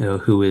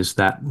 who is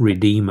that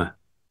Redeemer.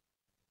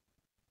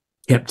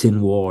 Kept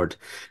in ward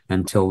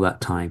until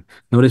that time.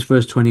 Notice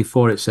verse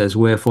 24, it says,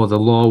 wherefore the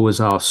law was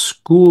our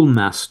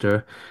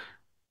schoolmaster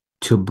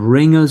to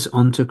bring us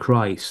unto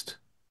Christ.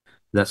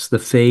 That's the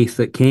faith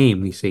that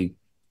came. You see,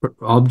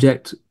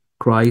 object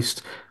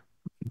Christ,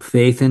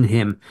 faith in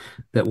him,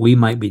 that we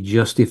might be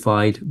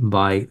justified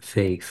by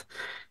faith.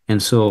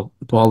 And so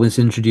Paul is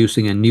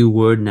introducing a new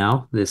word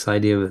now, this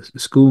idea of a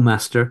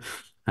schoolmaster.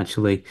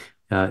 Actually,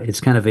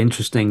 it's kind of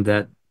interesting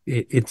that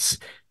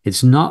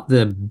it's not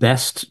the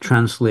best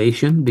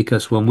translation,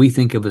 because when we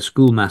think of a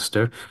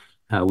schoolmaster,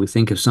 we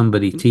think of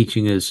somebody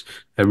teaching us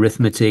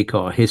arithmetic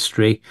or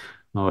history,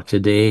 or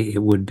today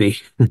it would be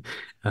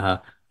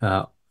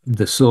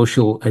the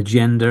social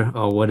agenda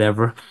or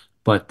whatever.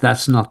 But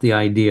that's not the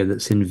idea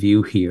that's in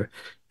view here.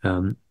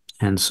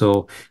 And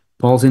so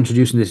Paul's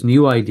introducing this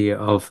new idea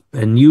of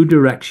a new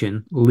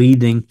direction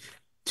leading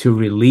to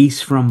release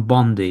from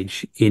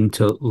bondage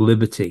into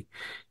liberty.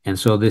 And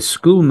so this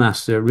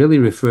schoolmaster really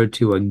referred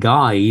to a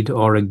guide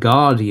or a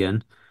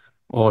guardian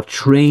or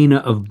trainer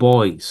of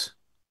boys.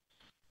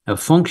 A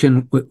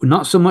function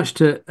not so much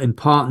to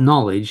impart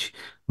knowledge,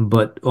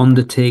 but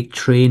undertake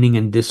training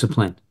and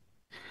discipline.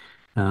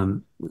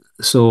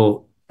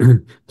 So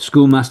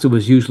schoolmaster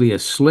was usually a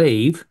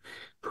slave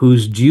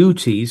whose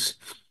duties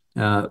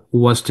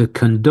was to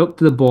conduct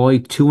the boy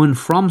to and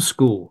from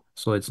school.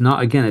 So it's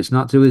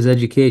not through his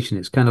education.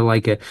 It's kind of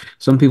like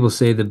some people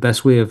say the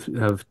best way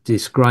of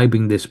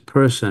describing this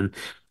person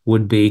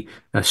would be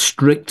a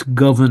strict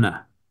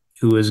governor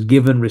who is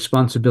given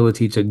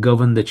responsibility to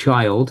govern the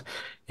child.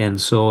 And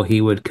so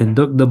he would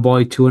conduct the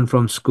boy to and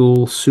from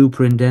school,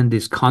 superintend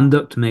his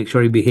conduct, make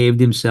sure he behaved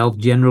himself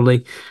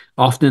generally,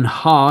 often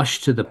harsh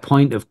to the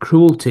point of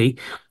cruelty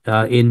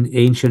in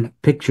ancient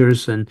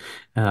pictures, and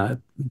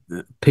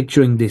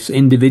picturing this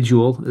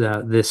individual,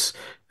 this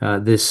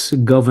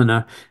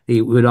governor,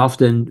 he would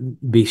often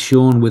be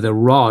shown with a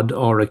rod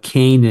or a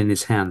cane in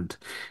his hand.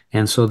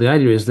 And so the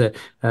idea is that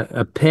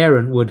a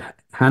parent would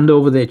hand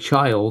over their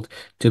child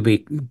to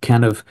be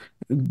kind of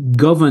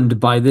governed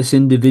by this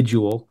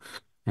individual.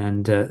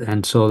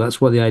 And so that's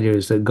what the idea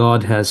is, that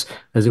God has,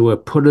 as it were,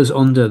 put us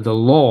under the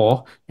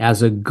law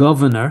as a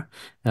governor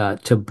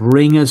to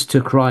bring us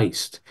to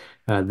Christ.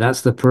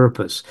 That's the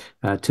purpose,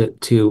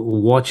 to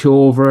watch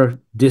over,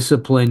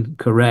 discipline,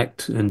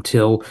 correct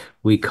until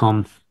we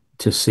come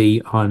to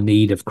see our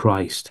need of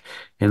Christ.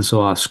 And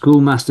so our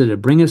schoolmaster to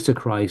bring us to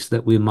Christ,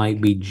 that we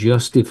might be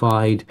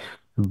justified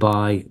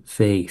by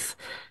faith.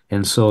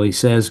 And so he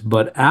says,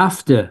 but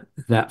after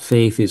that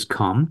faith is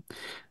come,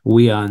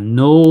 we are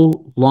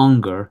no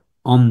longer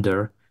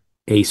under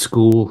a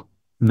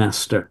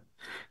schoolmaster.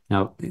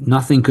 Now,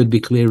 nothing could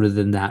be clearer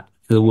than that.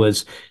 In other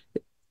words,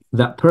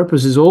 that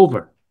purpose is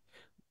over.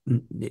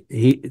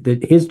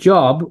 His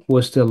job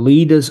was to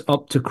lead us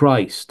up to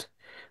Christ.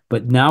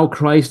 But now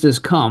Christ has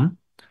come,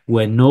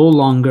 we're no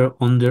longer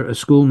under a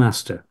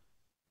schoolmaster.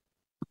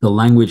 The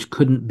language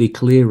couldn't be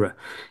clearer.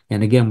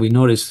 And again, we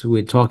notice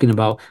we're talking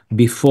about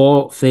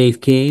before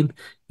faith came.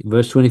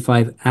 Verse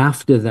 25,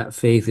 after that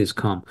faith is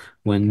come,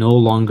 we're no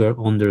longer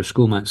under a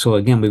schoolmaster. So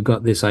again, we've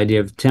got this idea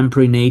of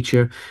temporary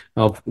nature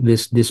of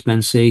this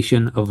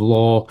dispensation of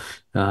law.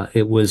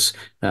 It was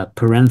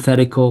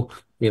parenthetical.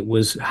 It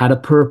had a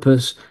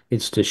purpose.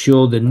 It's to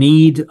show the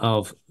need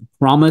of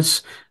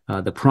promise,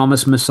 the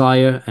promised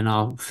Messiah, and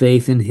our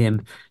faith in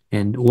him.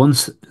 And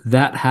once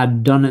that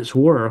had done its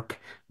work,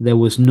 there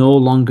was no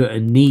longer a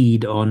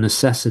need or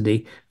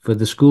necessity for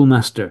the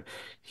schoolmaster.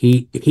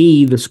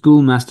 The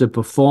schoolmaster,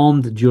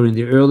 performed during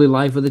the early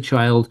life of the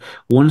child.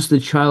 Once the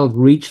child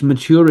reached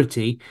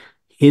maturity,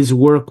 his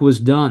work was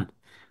done.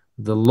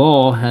 The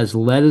law has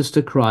led us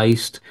to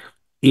Christ.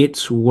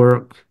 Its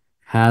work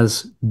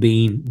has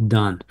been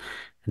done.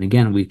 And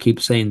again, we keep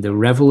saying the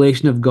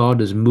revelation of God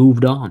has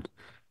moved on.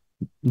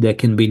 There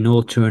can be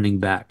no turning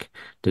back.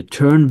 To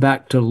turn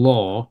back to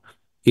law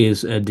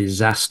is a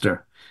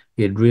disaster.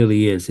 It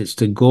really is. It's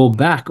to go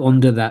back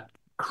under that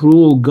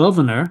cruel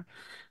governor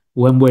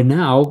when we're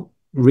now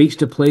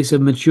reached a place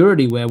of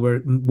maturity where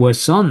we're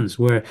sons.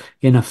 We're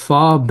in a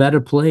far better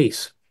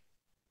place.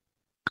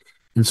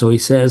 And so he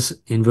says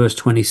in verse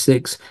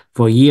 26,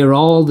 "For ye are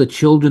all the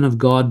children of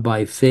God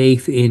by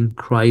faith in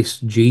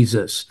Christ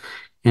Jesus."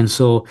 And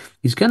so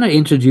he's kind of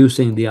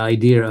introducing the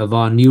idea of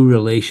our new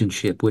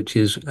relationship, which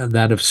is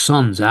that of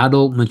sons,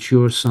 adult,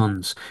 mature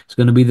sons. It's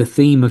going to be the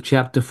theme of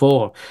chapter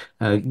 4.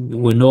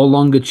 We're no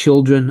longer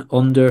children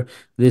under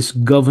this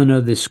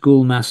governor, this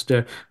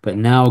schoolmaster, but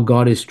now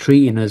God is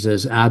treating us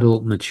as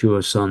adult,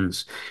 mature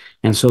sons.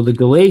 And so the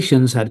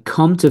Galatians had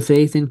come to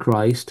faith in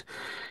Christ,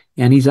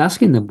 and he's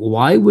asking them,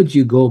 why would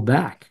you go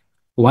back?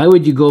 Why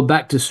would you go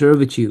back to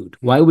servitude?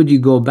 Why would you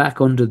go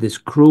back under this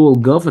cruel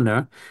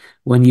governor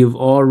when you've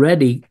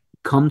already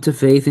come to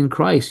faith in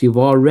Christ? You've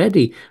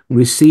already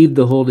received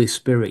the Holy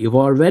Spirit. You've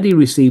already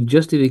received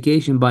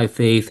justification by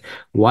faith.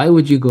 Why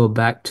would you go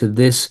back to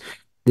this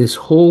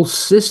whole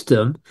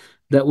system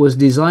that was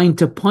designed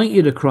to point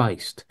you to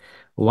Christ?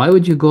 Why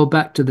would you go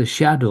back to the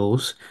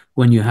shadows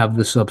when you have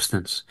the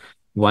substance?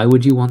 Why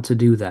would you want to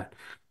do that?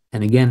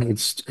 And again,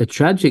 it's a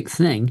tragic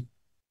thing,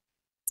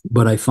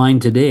 but I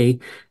find today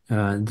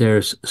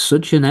there's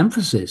such an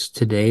emphasis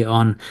today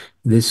on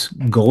this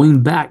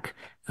going back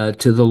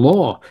to the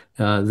law,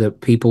 the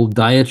people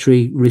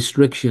dietary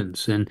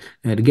restrictions, and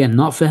again,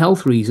 not for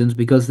health reasons,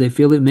 because they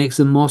feel it makes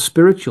them more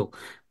spiritual.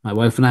 My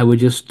wife and I were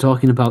just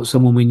talking about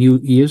someone we knew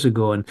years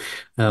ago, and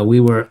we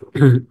were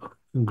a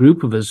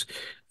group of us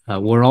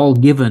were all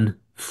given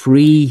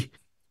free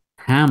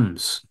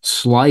hams,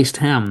 sliced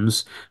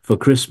hams for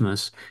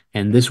Christmas.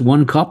 And this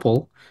one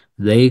couple,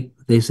 they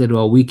said,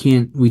 well, we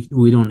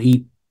don't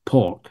eat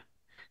pork.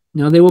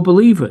 Now they were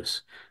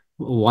believers.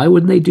 Why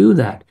wouldn't they do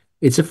that?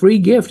 It's a free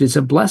gift. It's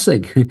a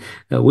blessing.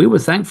 We were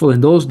thankful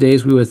in those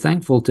days. We were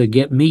thankful to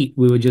get meat.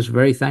 We were just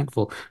very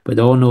thankful. But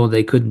oh no,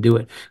 they couldn't do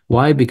it.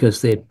 Why?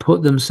 Because they had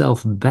put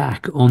themselves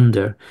back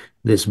under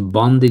this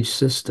bondage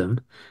system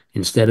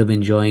instead of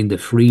enjoying the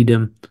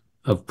freedom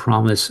of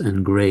promise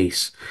and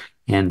grace.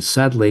 And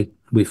sadly,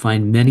 we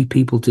find many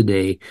people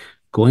today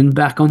going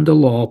back under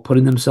law,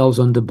 putting themselves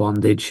under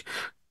bondage,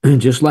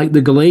 just like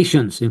the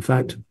Galatians. In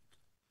fact,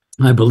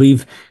 I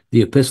believe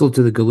the epistle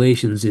to the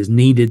Galatians is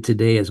needed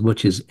today as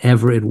much as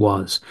ever it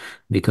was,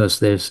 because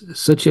there's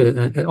such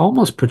a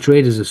almost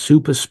portrayed as a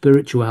super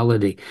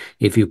spirituality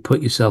if you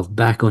put yourself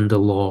back under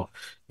law.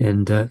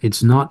 And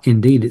it's not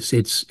indeed.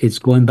 It's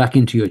going back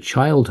into your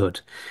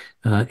childhood.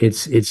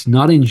 It's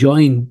not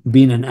enjoying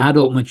being an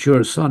adult,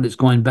 mature son. It's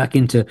going back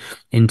into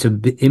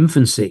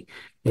infancy.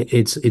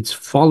 It's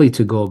folly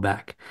to go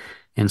back.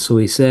 And so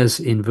he says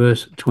in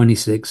verse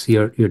 26,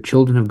 you're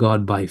children of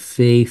God by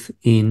faith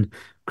in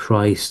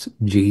Christ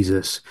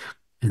Jesus.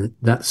 And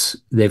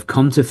they've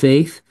come to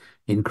faith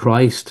in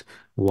Christ.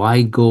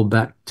 Why go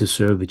back to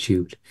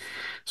servitude?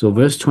 So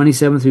verse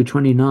 27 through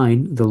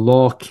 29, the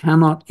law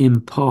cannot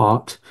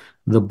impart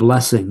the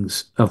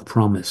blessings of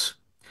promise.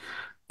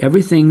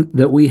 Everything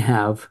that we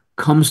have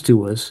comes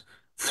to us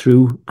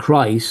through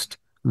Christ,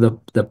 the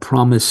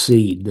promised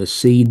seed, the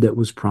seed that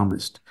was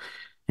promised.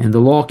 And the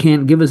law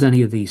can't give us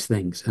any of these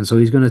things. And so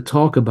he's going to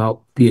talk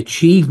about the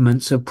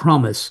achievements of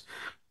promise,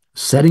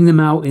 setting them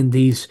out in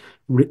these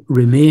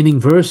remaining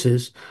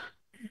verses,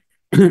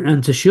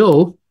 and to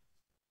show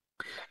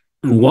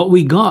what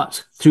we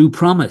got through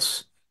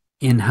promise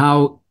and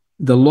how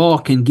the law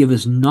can give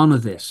us none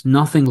of this,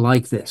 nothing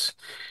like this.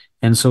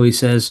 And so he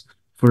says,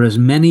 for as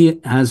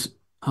many as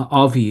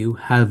of you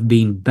have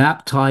been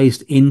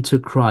baptized into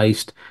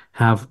Christ,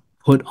 have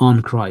put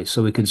on Christ.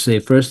 So we can say,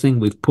 first thing,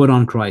 we've put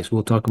on Christ.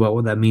 We'll talk about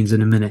what that means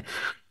in a minute.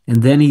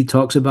 And then he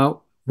talks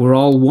about we're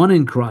all one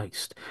in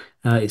Christ.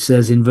 It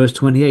says in verse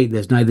 28,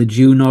 there's neither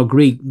Jew nor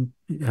Greek,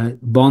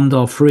 bond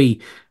or free,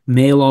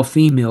 male or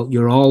female.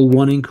 You're all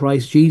one in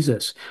Christ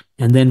Jesus.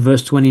 And then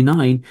verse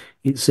 29,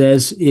 it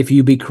says, if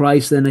you be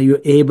Christ, then are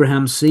you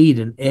Abraham's seed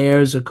and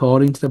heirs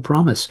according to the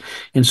promise.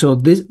 And so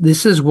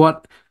this is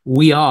what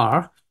we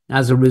are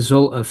as a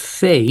result of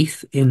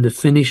faith in the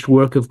finished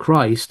work of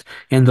Christ.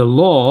 And the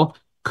law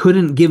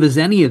couldn't give us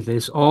any of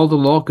this. All the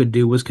law could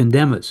do was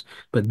condemn us.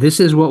 But this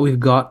is what we've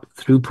got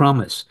through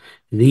promise,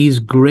 these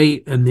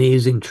great,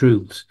 amazing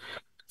truths.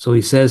 So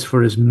he says,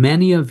 for as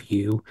many of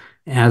you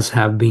as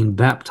have been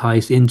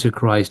baptized into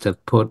Christ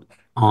have put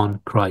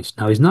on Christ.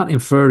 Now, he's not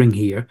inferring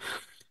here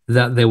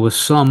that there were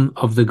some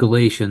of the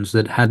Galatians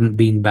that hadn't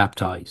been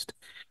baptized.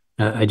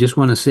 I just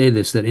want to say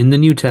this, that in the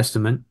New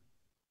Testament,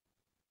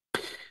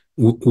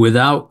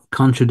 without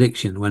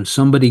contradiction, when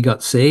somebody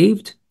got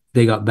saved,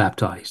 they got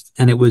baptized.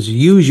 And it was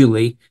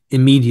usually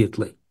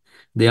immediately.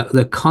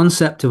 The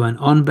concept of an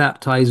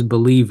unbaptized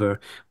believer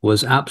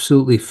was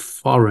absolutely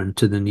foreign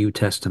to the New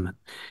Testament.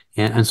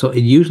 And so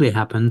it usually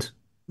happened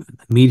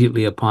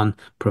immediately upon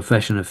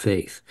profession of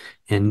faith.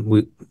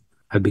 And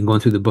I've been going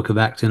through the book of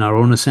Acts in our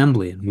own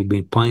assembly, and we've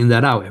been pointing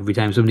that out. Every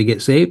time somebody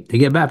gets saved, they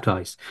get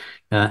baptized.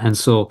 And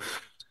so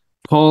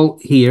Paul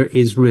here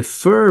is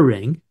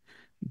referring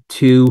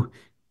to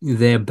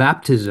their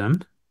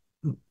baptism.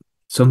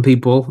 Some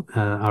people,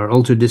 our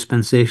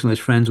ultra-dispensationalist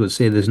friends, would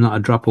say there's not a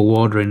drop of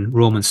water in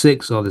Romans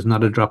 6, or there's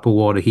not a drop of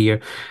water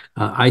here.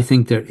 I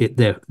think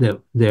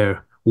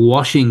they're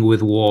washing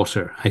with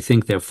water. I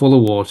think they're full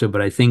of water,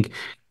 but I think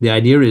the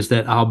idea is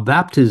that our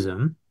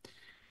baptism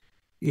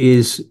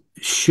is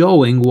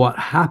showing what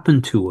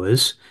happened to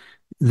us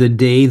the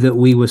day that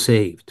we were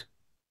saved.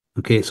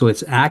 Okay, so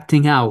it's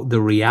acting out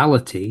the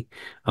reality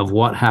of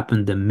what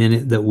happened the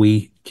minute that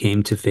we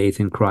came to faith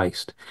in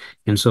Christ.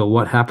 And so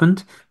what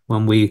happened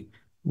when we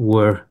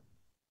were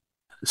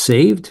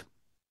saved?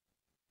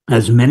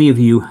 As many of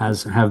you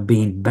have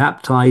been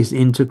baptized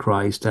into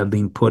Christ, have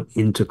been put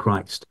into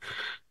Christ.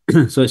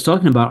 So it's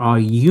talking about our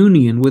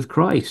union with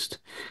Christ.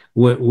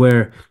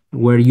 We're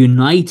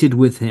united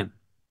with him.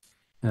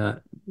 In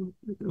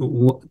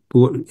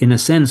a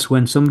sense,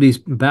 when somebody's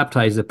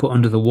baptized, they're put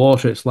under the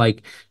water, it's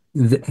like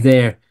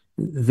their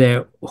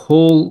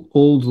whole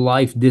old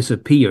life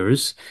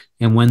disappears,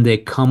 and when they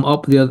come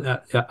up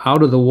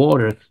out of the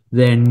water,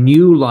 their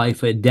new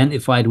life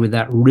identified with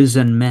that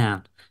risen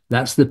man.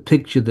 That's the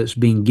picture that's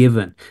being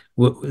given.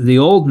 The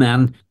old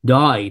man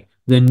died.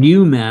 The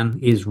new man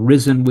is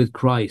risen with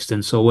Christ.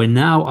 And so we're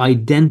now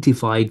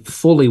identified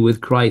fully with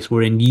Christ.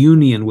 We're in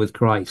union with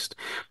Christ.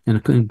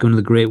 And one of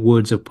the great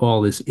words of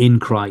Paul is in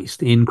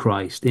Christ, in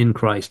Christ, in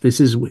Christ. This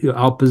is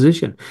our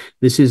position.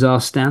 This is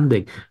our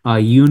standing, our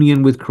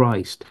union with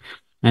Christ.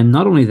 And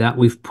not only that,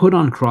 we've put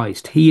on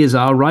Christ. He is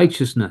our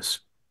righteousness.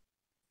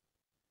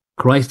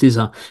 Christ is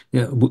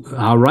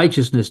our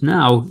righteousness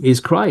now is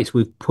Christ.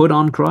 We've put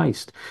on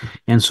Christ.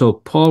 And so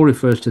Paul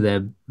refers to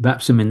their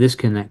baptism in this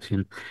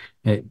connection,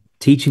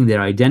 teaching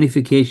their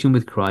identification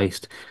with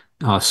Christ,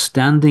 our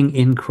standing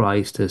in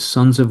Christ as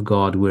sons of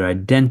God. We're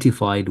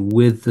identified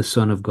with the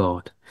Son of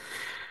God.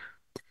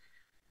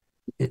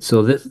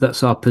 So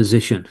that's our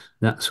position.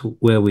 That's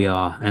where we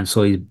are. And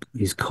so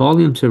he's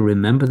calling them to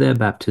remember their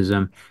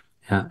baptism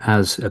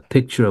as a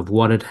picture of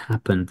what had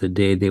happened the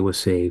day they were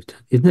saved.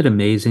 Isn't it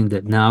amazing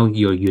that now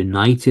you're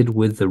united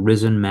with the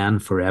risen man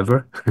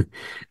forever?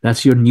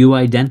 That's your new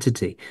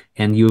identity,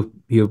 and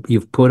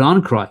you've put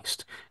on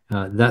Christ.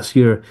 That's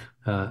your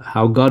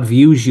how God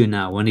views you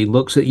now. When he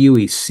looks at you,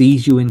 he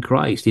sees you in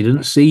Christ. He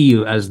doesn't see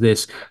you as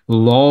this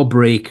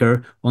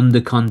lawbreaker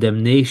under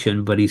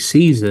condemnation, but he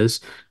sees us.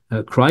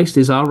 Christ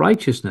is our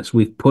righteousness.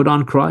 We've put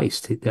on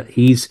Christ.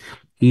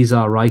 He's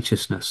our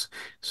righteousness.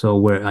 So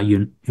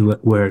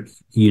we're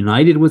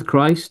united with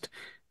Christ.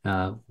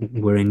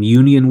 We're in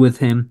union with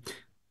him.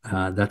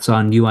 That's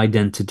our new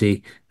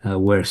identity.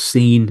 We're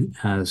seen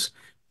as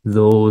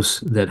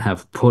those that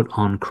have put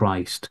on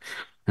Christ.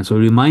 And so it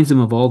reminds them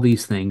of all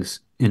these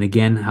things. And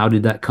again, how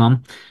did that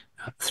come?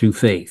 Through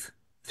faith,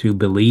 through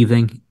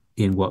believing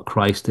in what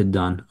Christ had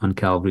done on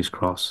Calvary's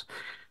cross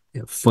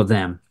for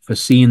them, for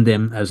seeing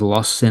them as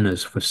lost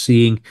sinners, for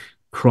seeing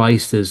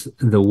Christ as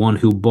the one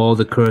who bore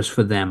the curse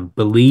for them,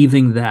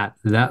 believing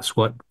that's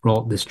what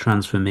brought this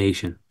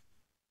transformation.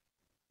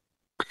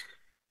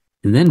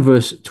 And then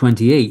verse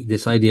 28,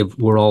 this idea of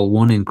we're all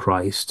one in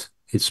Christ,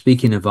 it's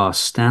speaking of our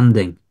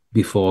standing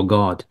before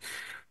God.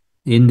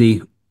 In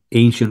the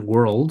ancient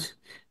world,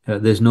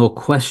 there's no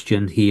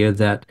question here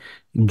that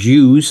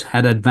Jews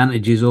had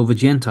advantages over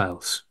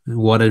Gentiles.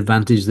 What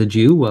advantage the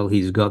Jew? Well,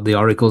 he's got the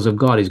oracles of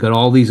God. He's got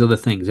all these other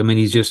things. I mean,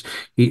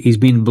 he's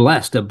been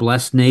blessed, a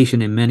blessed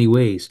nation in many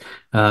ways.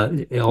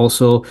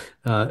 Also,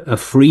 a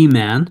free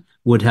man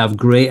would have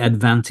great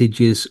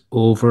advantages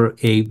over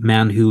a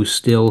man who's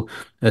still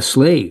a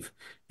slave.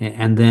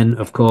 And then,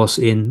 of course,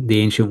 in the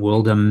ancient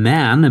world, a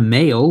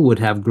male, would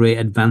have great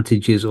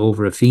advantages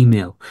over a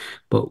female.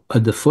 But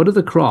at the foot of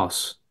the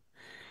cross,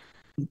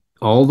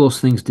 all those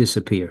things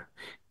disappear,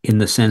 in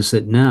the sense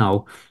that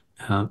now,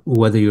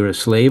 whether you're a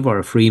slave or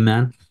a free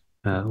man,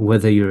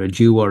 whether you're a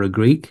Jew or a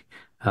Greek,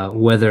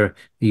 whether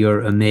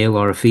you're a male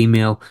or a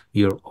female,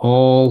 you're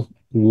all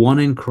one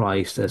in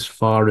Christ as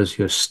far as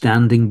your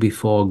standing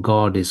before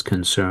God is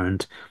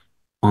concerned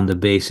on the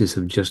basis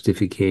of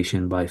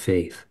justification by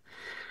faith.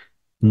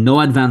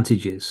 No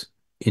advantages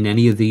in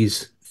any of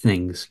these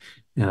things.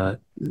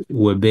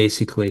 We're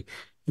basically,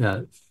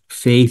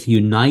 faith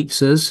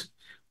unites us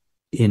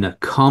in a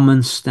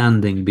common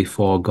standing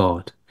before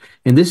God.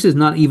 And this is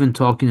not even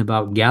talking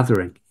about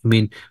gathering. I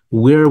mean,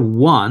 we're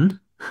one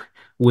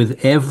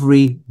with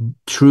every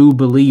true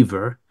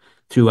believer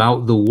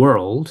throughout the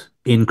world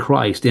in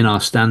Christ in our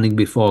standing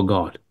before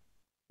God,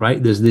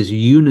 right? There's this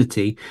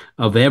unity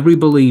of every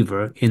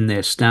believer in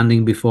their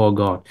standing before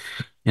God.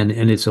 And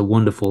it's a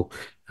wonderful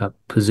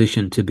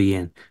position to be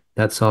in.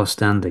 That's our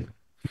standing.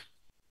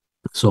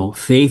 So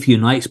faith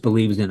unites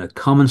believers in a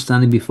common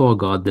standing before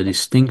God. The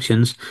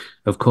distinctions,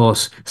 of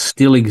course,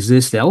 still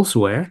exist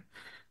elsewhere.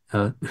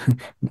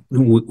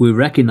 We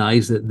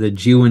recognize that the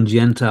Jew and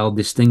Gentile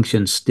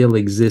distinction still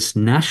exists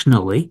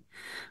nationally,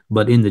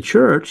 but in the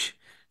church,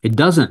 it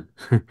doesn't.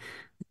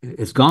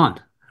 It's gone,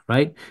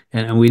 right?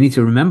 And we need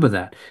to remember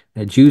that.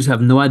 Jews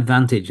have no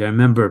advantage. I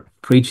remember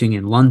preaching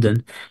in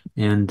London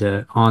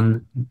and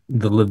on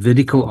the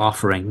Levitical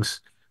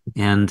offerings,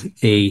 and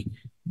a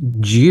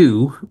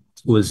Jew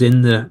was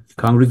in the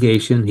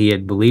congregation. He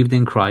had believed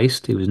in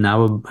Christ. He was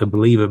now a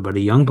believer, but a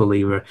young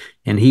believer,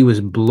 and he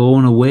was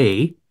blown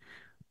away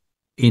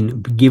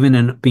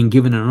being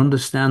given an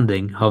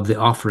understanding of the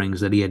offerings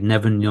that he had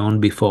never known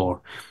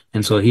before.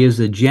 And so here's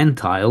the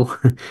Gentile,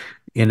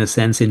 in a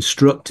sense,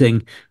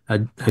 instructing a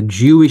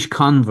Jewish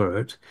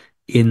convert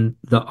in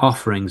the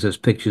offerings as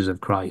pictures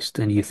of Christ.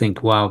 And you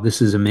think, wow,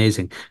 this is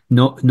amazing.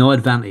 No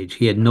advantage.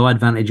 He had no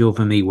advantage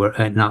over me.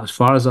 Now, as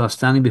far as our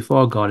standing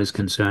before God is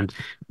concerned,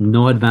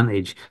 no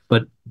advantage.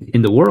 But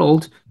in the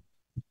world,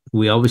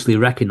 we obviously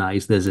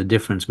recognize there's a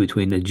difference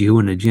between a Jew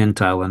and a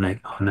Gentile on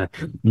a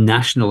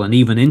national and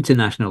even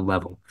international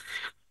level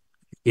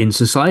in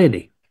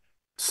society.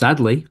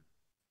 Sadly,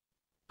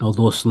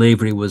 although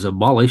slavery was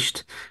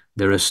abolished,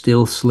 there are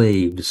still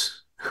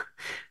slaves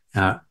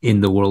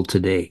in the world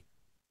today,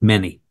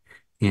 many,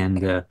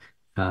 and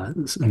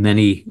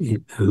many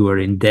who are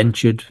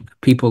indentured.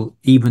 People,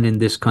 even in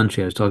this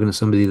country, I was talking to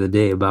somebody the other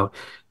day about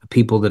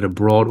people that are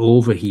brought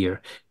over here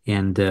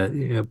and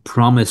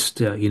promised,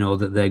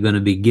 that they're going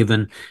to be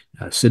given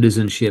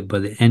citizenship,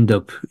 but they end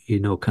up,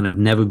 kind of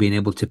never being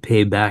able to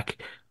pay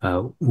back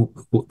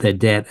their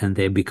debt, and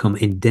they become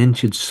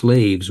indentured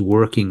slaves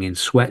working in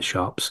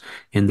sweatshops,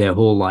 and their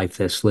whole life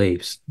they're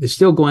slaves. It's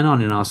still going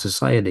on in our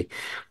society.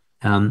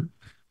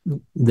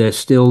 There's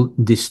still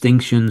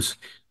distinctions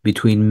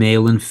between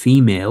male and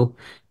female,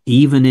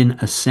 even in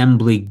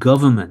assembly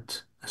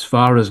government. As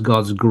far as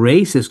God's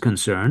grace is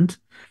concerned,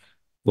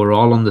 we're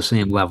all on the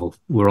same level.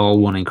 We're all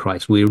one in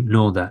Christ. We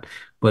know that.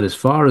 But as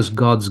far as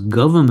God's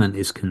government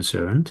is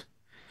concerned,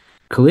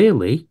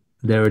 clearly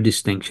there are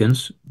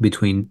distinctions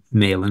between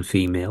male and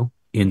female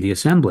in the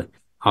assembly.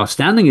 Our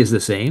standing is the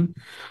same,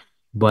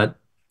 but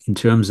in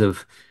terms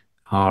of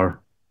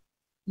our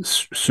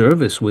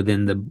service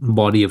within the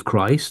body of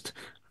Christ,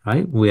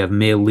 right? We have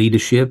male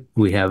leadership,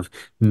 we have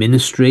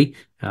ministry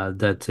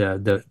that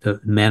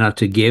the men are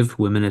to give,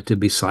 women are to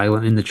be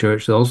silent in the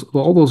church.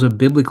 All those are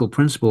biblical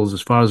principles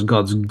as far as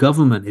God's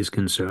government is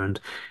concerned.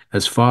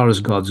 As far as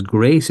God's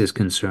grace is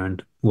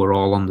concerned, we're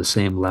all on the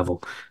same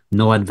level,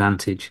 no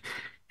advantage.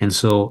 And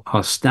so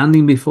our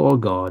standing before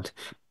God,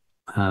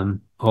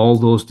 all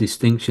those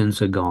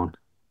distinctions are gone.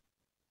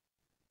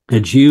 A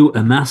Jew,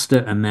 a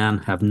master, a man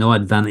have no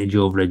advantage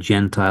over a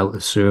Gentile,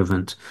 a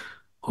servant,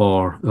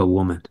 or a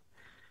woman.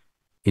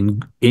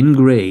 In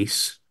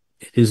grace,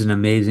 it is an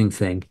amazing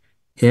thing.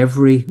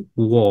 Every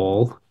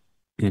wall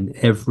and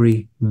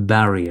every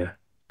barrier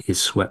is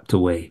swept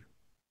away,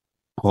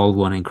 all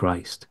one in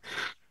Christ.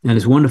 And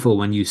it's wonderful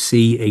when you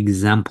see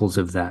examples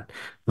of that,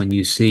 when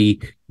you see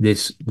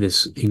this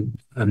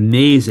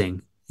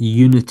amazing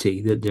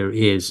unity that there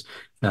is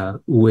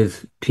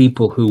with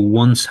people who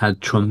once had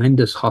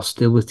tremendous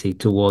hostility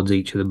towards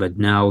each other, but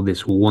now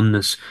this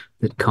oneness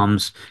that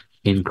comes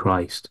in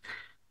Christ.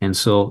 And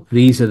so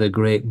these are the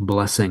great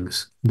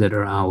blessings that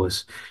are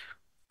ours.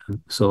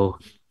 So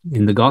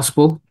in the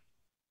gospel,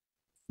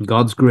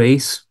 God's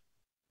grace,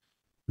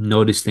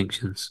 no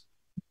distinctions.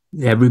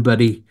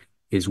 Everybody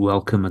is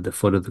welcome at the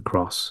foot of the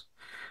cross.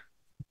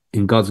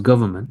 In God's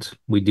government,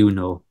 we do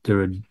know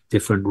there are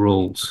different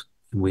roles,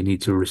 and we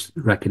need to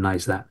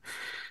recognize that.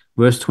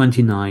 Verse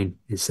 29,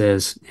 it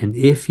says, "And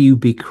if you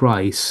be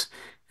Christ,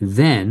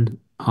 then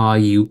are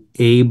you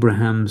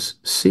Abraham's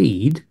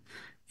seed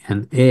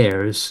and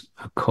heirs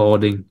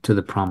according to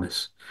the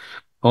promise."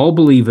 All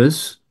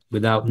believers,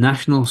 without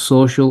national,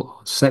 social,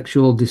 or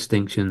sexual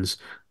distinctions,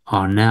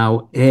 are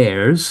now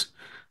heirs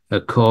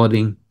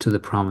according to the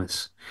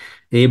promise.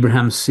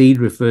 Abraham's seed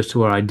refers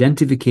to our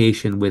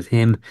identification with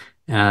him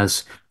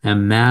as a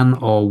man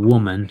or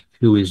woman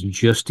who is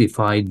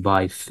justified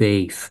by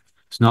faith.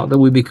 It's not that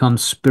we become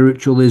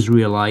spiritual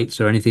Israelites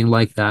or anything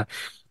like that,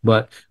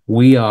 but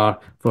we are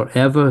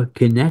forever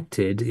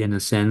connected, in a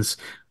sense,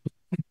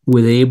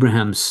 with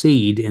Abraham's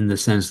seed, in the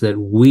sense that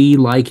we,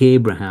 like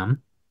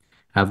Abraham,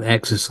 have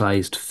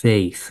exercised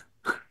faith.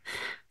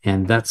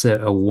 And that's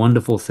a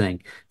wonderful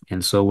thing.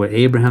 And so we're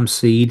Abraham's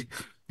seed,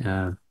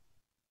 and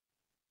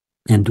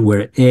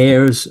we're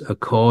heirs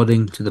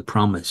according to the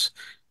promise.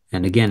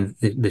 And again,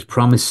 this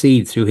promised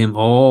seed, through him,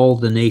 all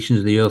the nations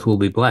of the earth will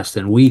be blessed.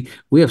 And we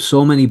have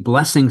so many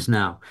blessings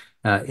now,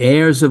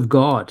 heirs of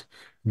God,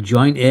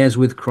 joint heirs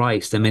with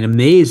Christ. I mean,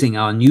 amazing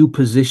our new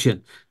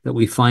position that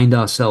we find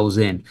ourselves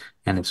in.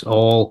 And it's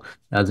all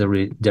as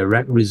a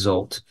direct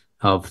result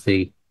of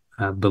the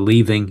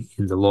believing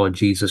in the Lord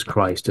Jesus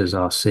Christ as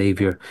our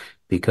Savior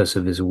because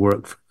of his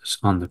work for us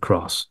on the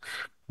cross.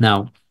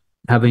 Now,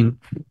 having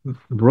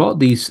brought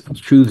these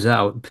truths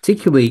out,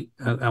 particularly,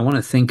 I want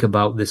to think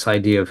about this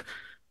idea of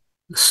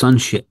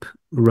sonship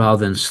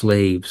rather than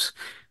slaves,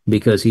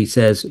 because he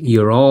says,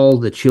 you're all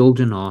the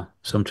children, or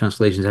some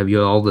translations have,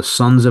 you're all the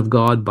sons of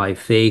God by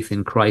faith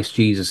in Christ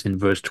Jesus, in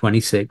verse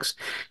 26.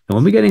 And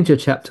when we get into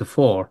chapter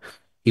 4,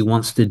 he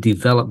wants to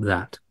develop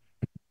that.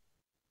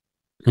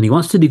 And he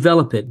wants to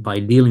develop it by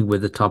dealing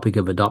with the topic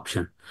of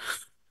adoption.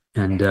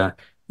 And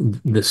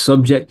the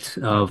subject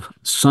of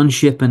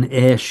sonship and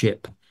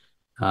heirship,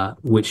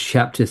 which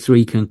chapter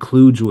 3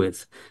 concludes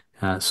with.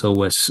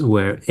 So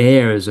we're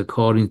heirs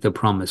according to the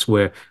promise.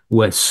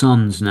 We're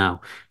sons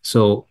now.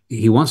 So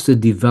he wants to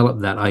develop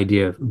that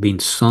idea of being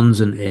sons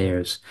and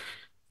heirs.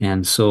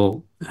 And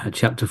so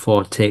chapter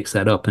 4 takes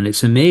that up. And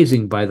it's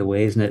amazing, by the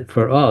way, isn't it,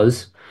 for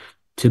us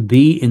to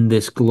be in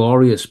this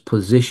glorious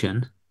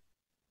position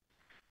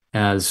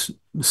as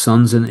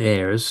sons and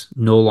heirs,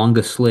 no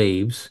longer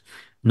slaves,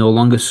 no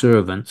longer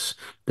servants,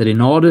 that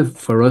in order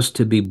for us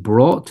to be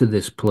brought to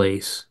this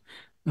place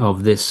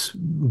of this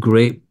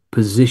great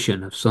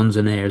position of sons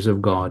and heirs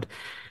of God,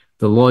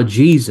 the Lord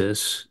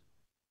Jesus,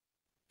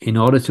 in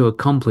order to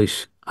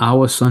accomplish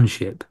our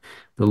sonship,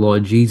 the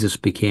Lord Jesus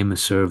became a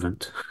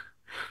servant.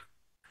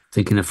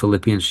 Thinking of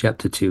Philippians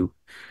chapter 2,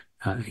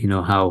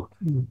 how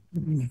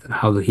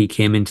he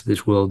came into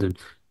this world and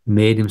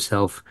made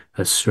himself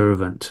a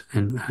servant.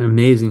 And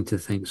amazing to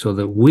think, so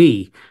that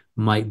we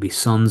might be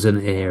sons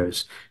and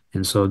heirs.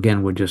 And so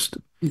again, we're just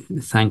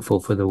thankful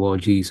for the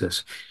Lord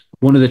Jesus.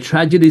 One of the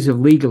tragedies of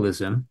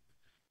legalism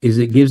is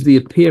it gives the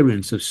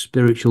appearance of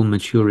spiritual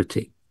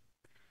maturity,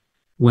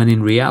 when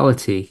in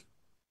reality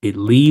it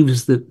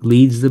leads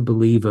the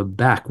believer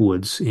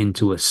backwards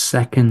into a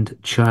second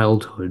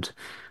childhood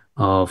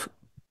of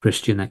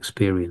Christian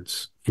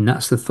experience. And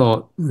that's the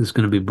thought that's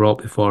going to be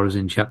brought before us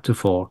in chapter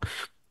 4,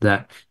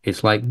 that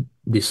it's like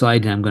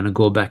deciding I'm going to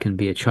go back and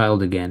be a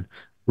child again,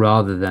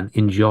 rather than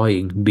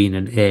enjoying being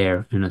an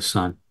heir and a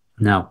son.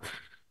 Now,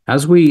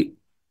 as we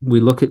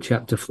look at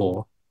chapter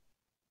 4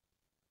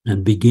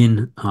 and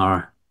begin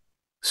our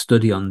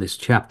study on this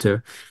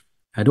chapter,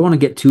 I don't want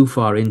to get too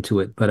far into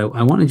it, but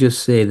I want to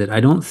just say that I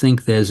don't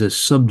think there's a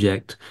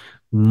subject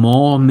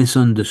more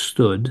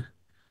misunderstood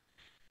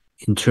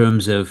in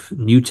terms of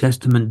New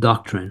Testament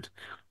doctrine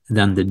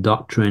than the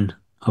doctrine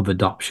of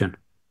adoption.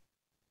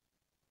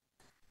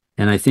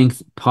 And I think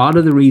part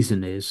of the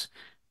reason is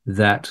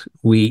that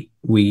we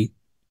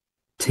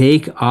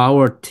take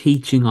our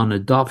teaching on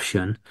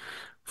adoption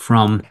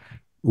from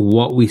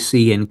what we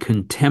see in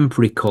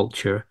contemporary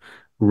culture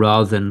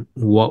rather than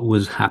what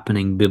was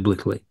happening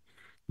biblically.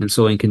 And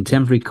so in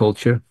contemporary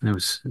culture, I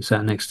was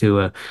sat next to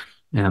a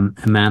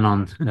man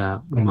on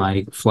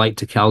my flight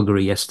to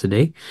Calgary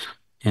yesterday,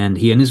 and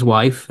he and his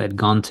wife had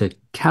gone to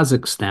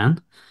Kazakhstan,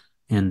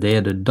 and they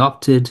had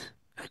adopted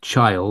a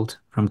child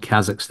from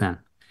Kazakhstan.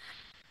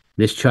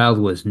 This child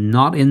was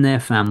not in their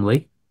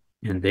family,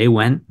 and they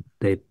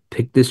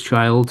picked this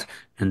child,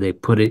 and they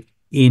put it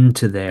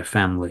into their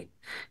family.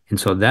 And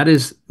so that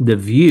is the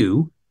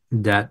view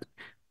that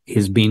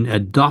is being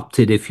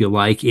adopted, if you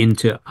like,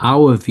 into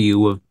our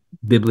view of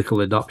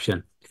biblical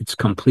adoption. It's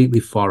completely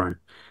foreign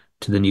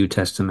to the New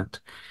Testament,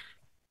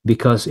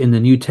 because in the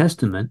New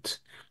Testament,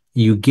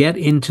 you get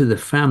into the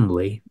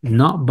family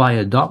not by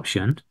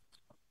adoption,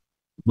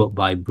 but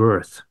by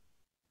birth.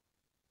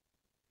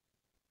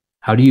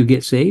 How do you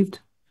get saved?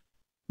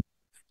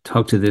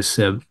 Talked to this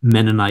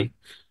Mennonite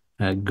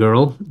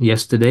girl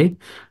yesterday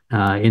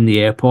in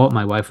the airport.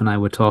 My wife and I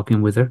were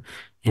talking with her,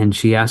 and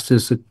she asked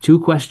us 2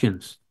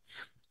 questions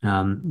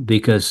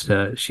because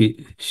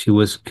she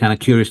was kind of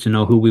curious to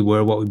know who we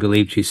were, what we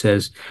believed. She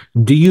says,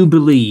 "Do you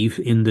believe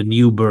in the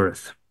new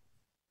birth?"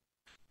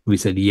 We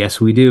said, "Yes,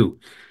 we do."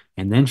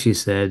 And then she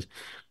said,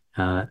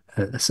 a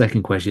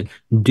second question,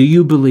 "Do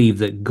you believe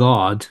that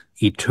God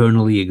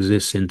eternally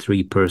exists in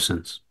 3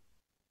 persons?"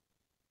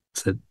 I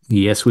said,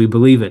 "Yes, we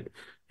believe it."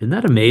 Isn't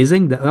that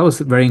amazing? That was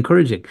very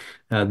encouraging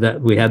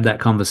that we had that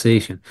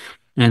conversation.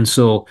 And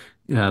so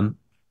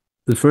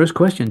the first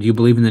question, do you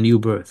believe in the new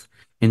birth?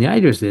 And the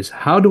idea is this: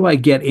 how do I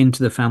get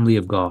into the family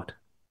of God?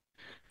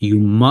 You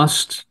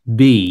must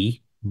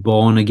be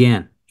born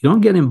again. You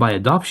don't get in by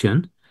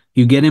adoption.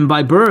 You get in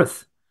by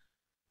birth.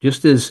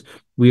 Just as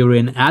we were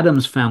in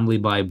Adam's family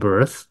by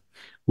birth,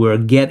 we're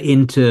get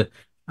into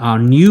our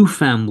new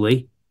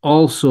family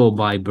also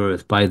by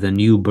birth, by the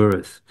new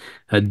birth.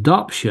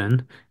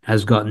 Adoption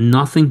has got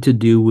nothing to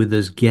do with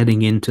us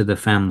getting into the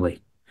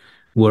family.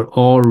 We're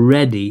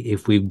already,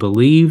 if we've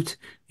believed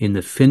in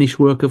the finished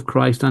work of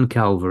Christ on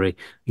Calvary,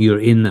 you're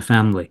in the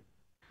family.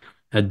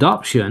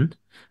 Adoption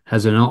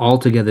has an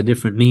altogether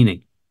different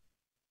meaning.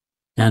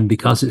 And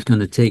because it's going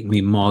to take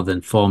me more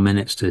than 4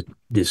 minutes to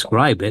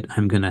describe it,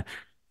 I'm going to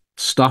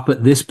stop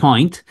at this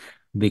point,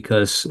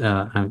 because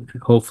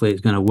hopefully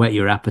it's going to whet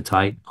your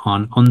appetite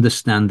on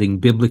understanding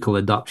biblical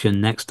adoption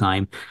next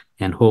time,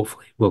 and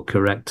hopefully we'll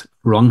correct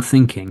wrong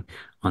thinking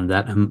on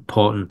that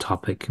important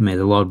topic. May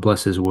the Lord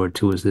bless his word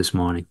to us this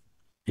morning.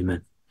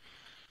 Amen.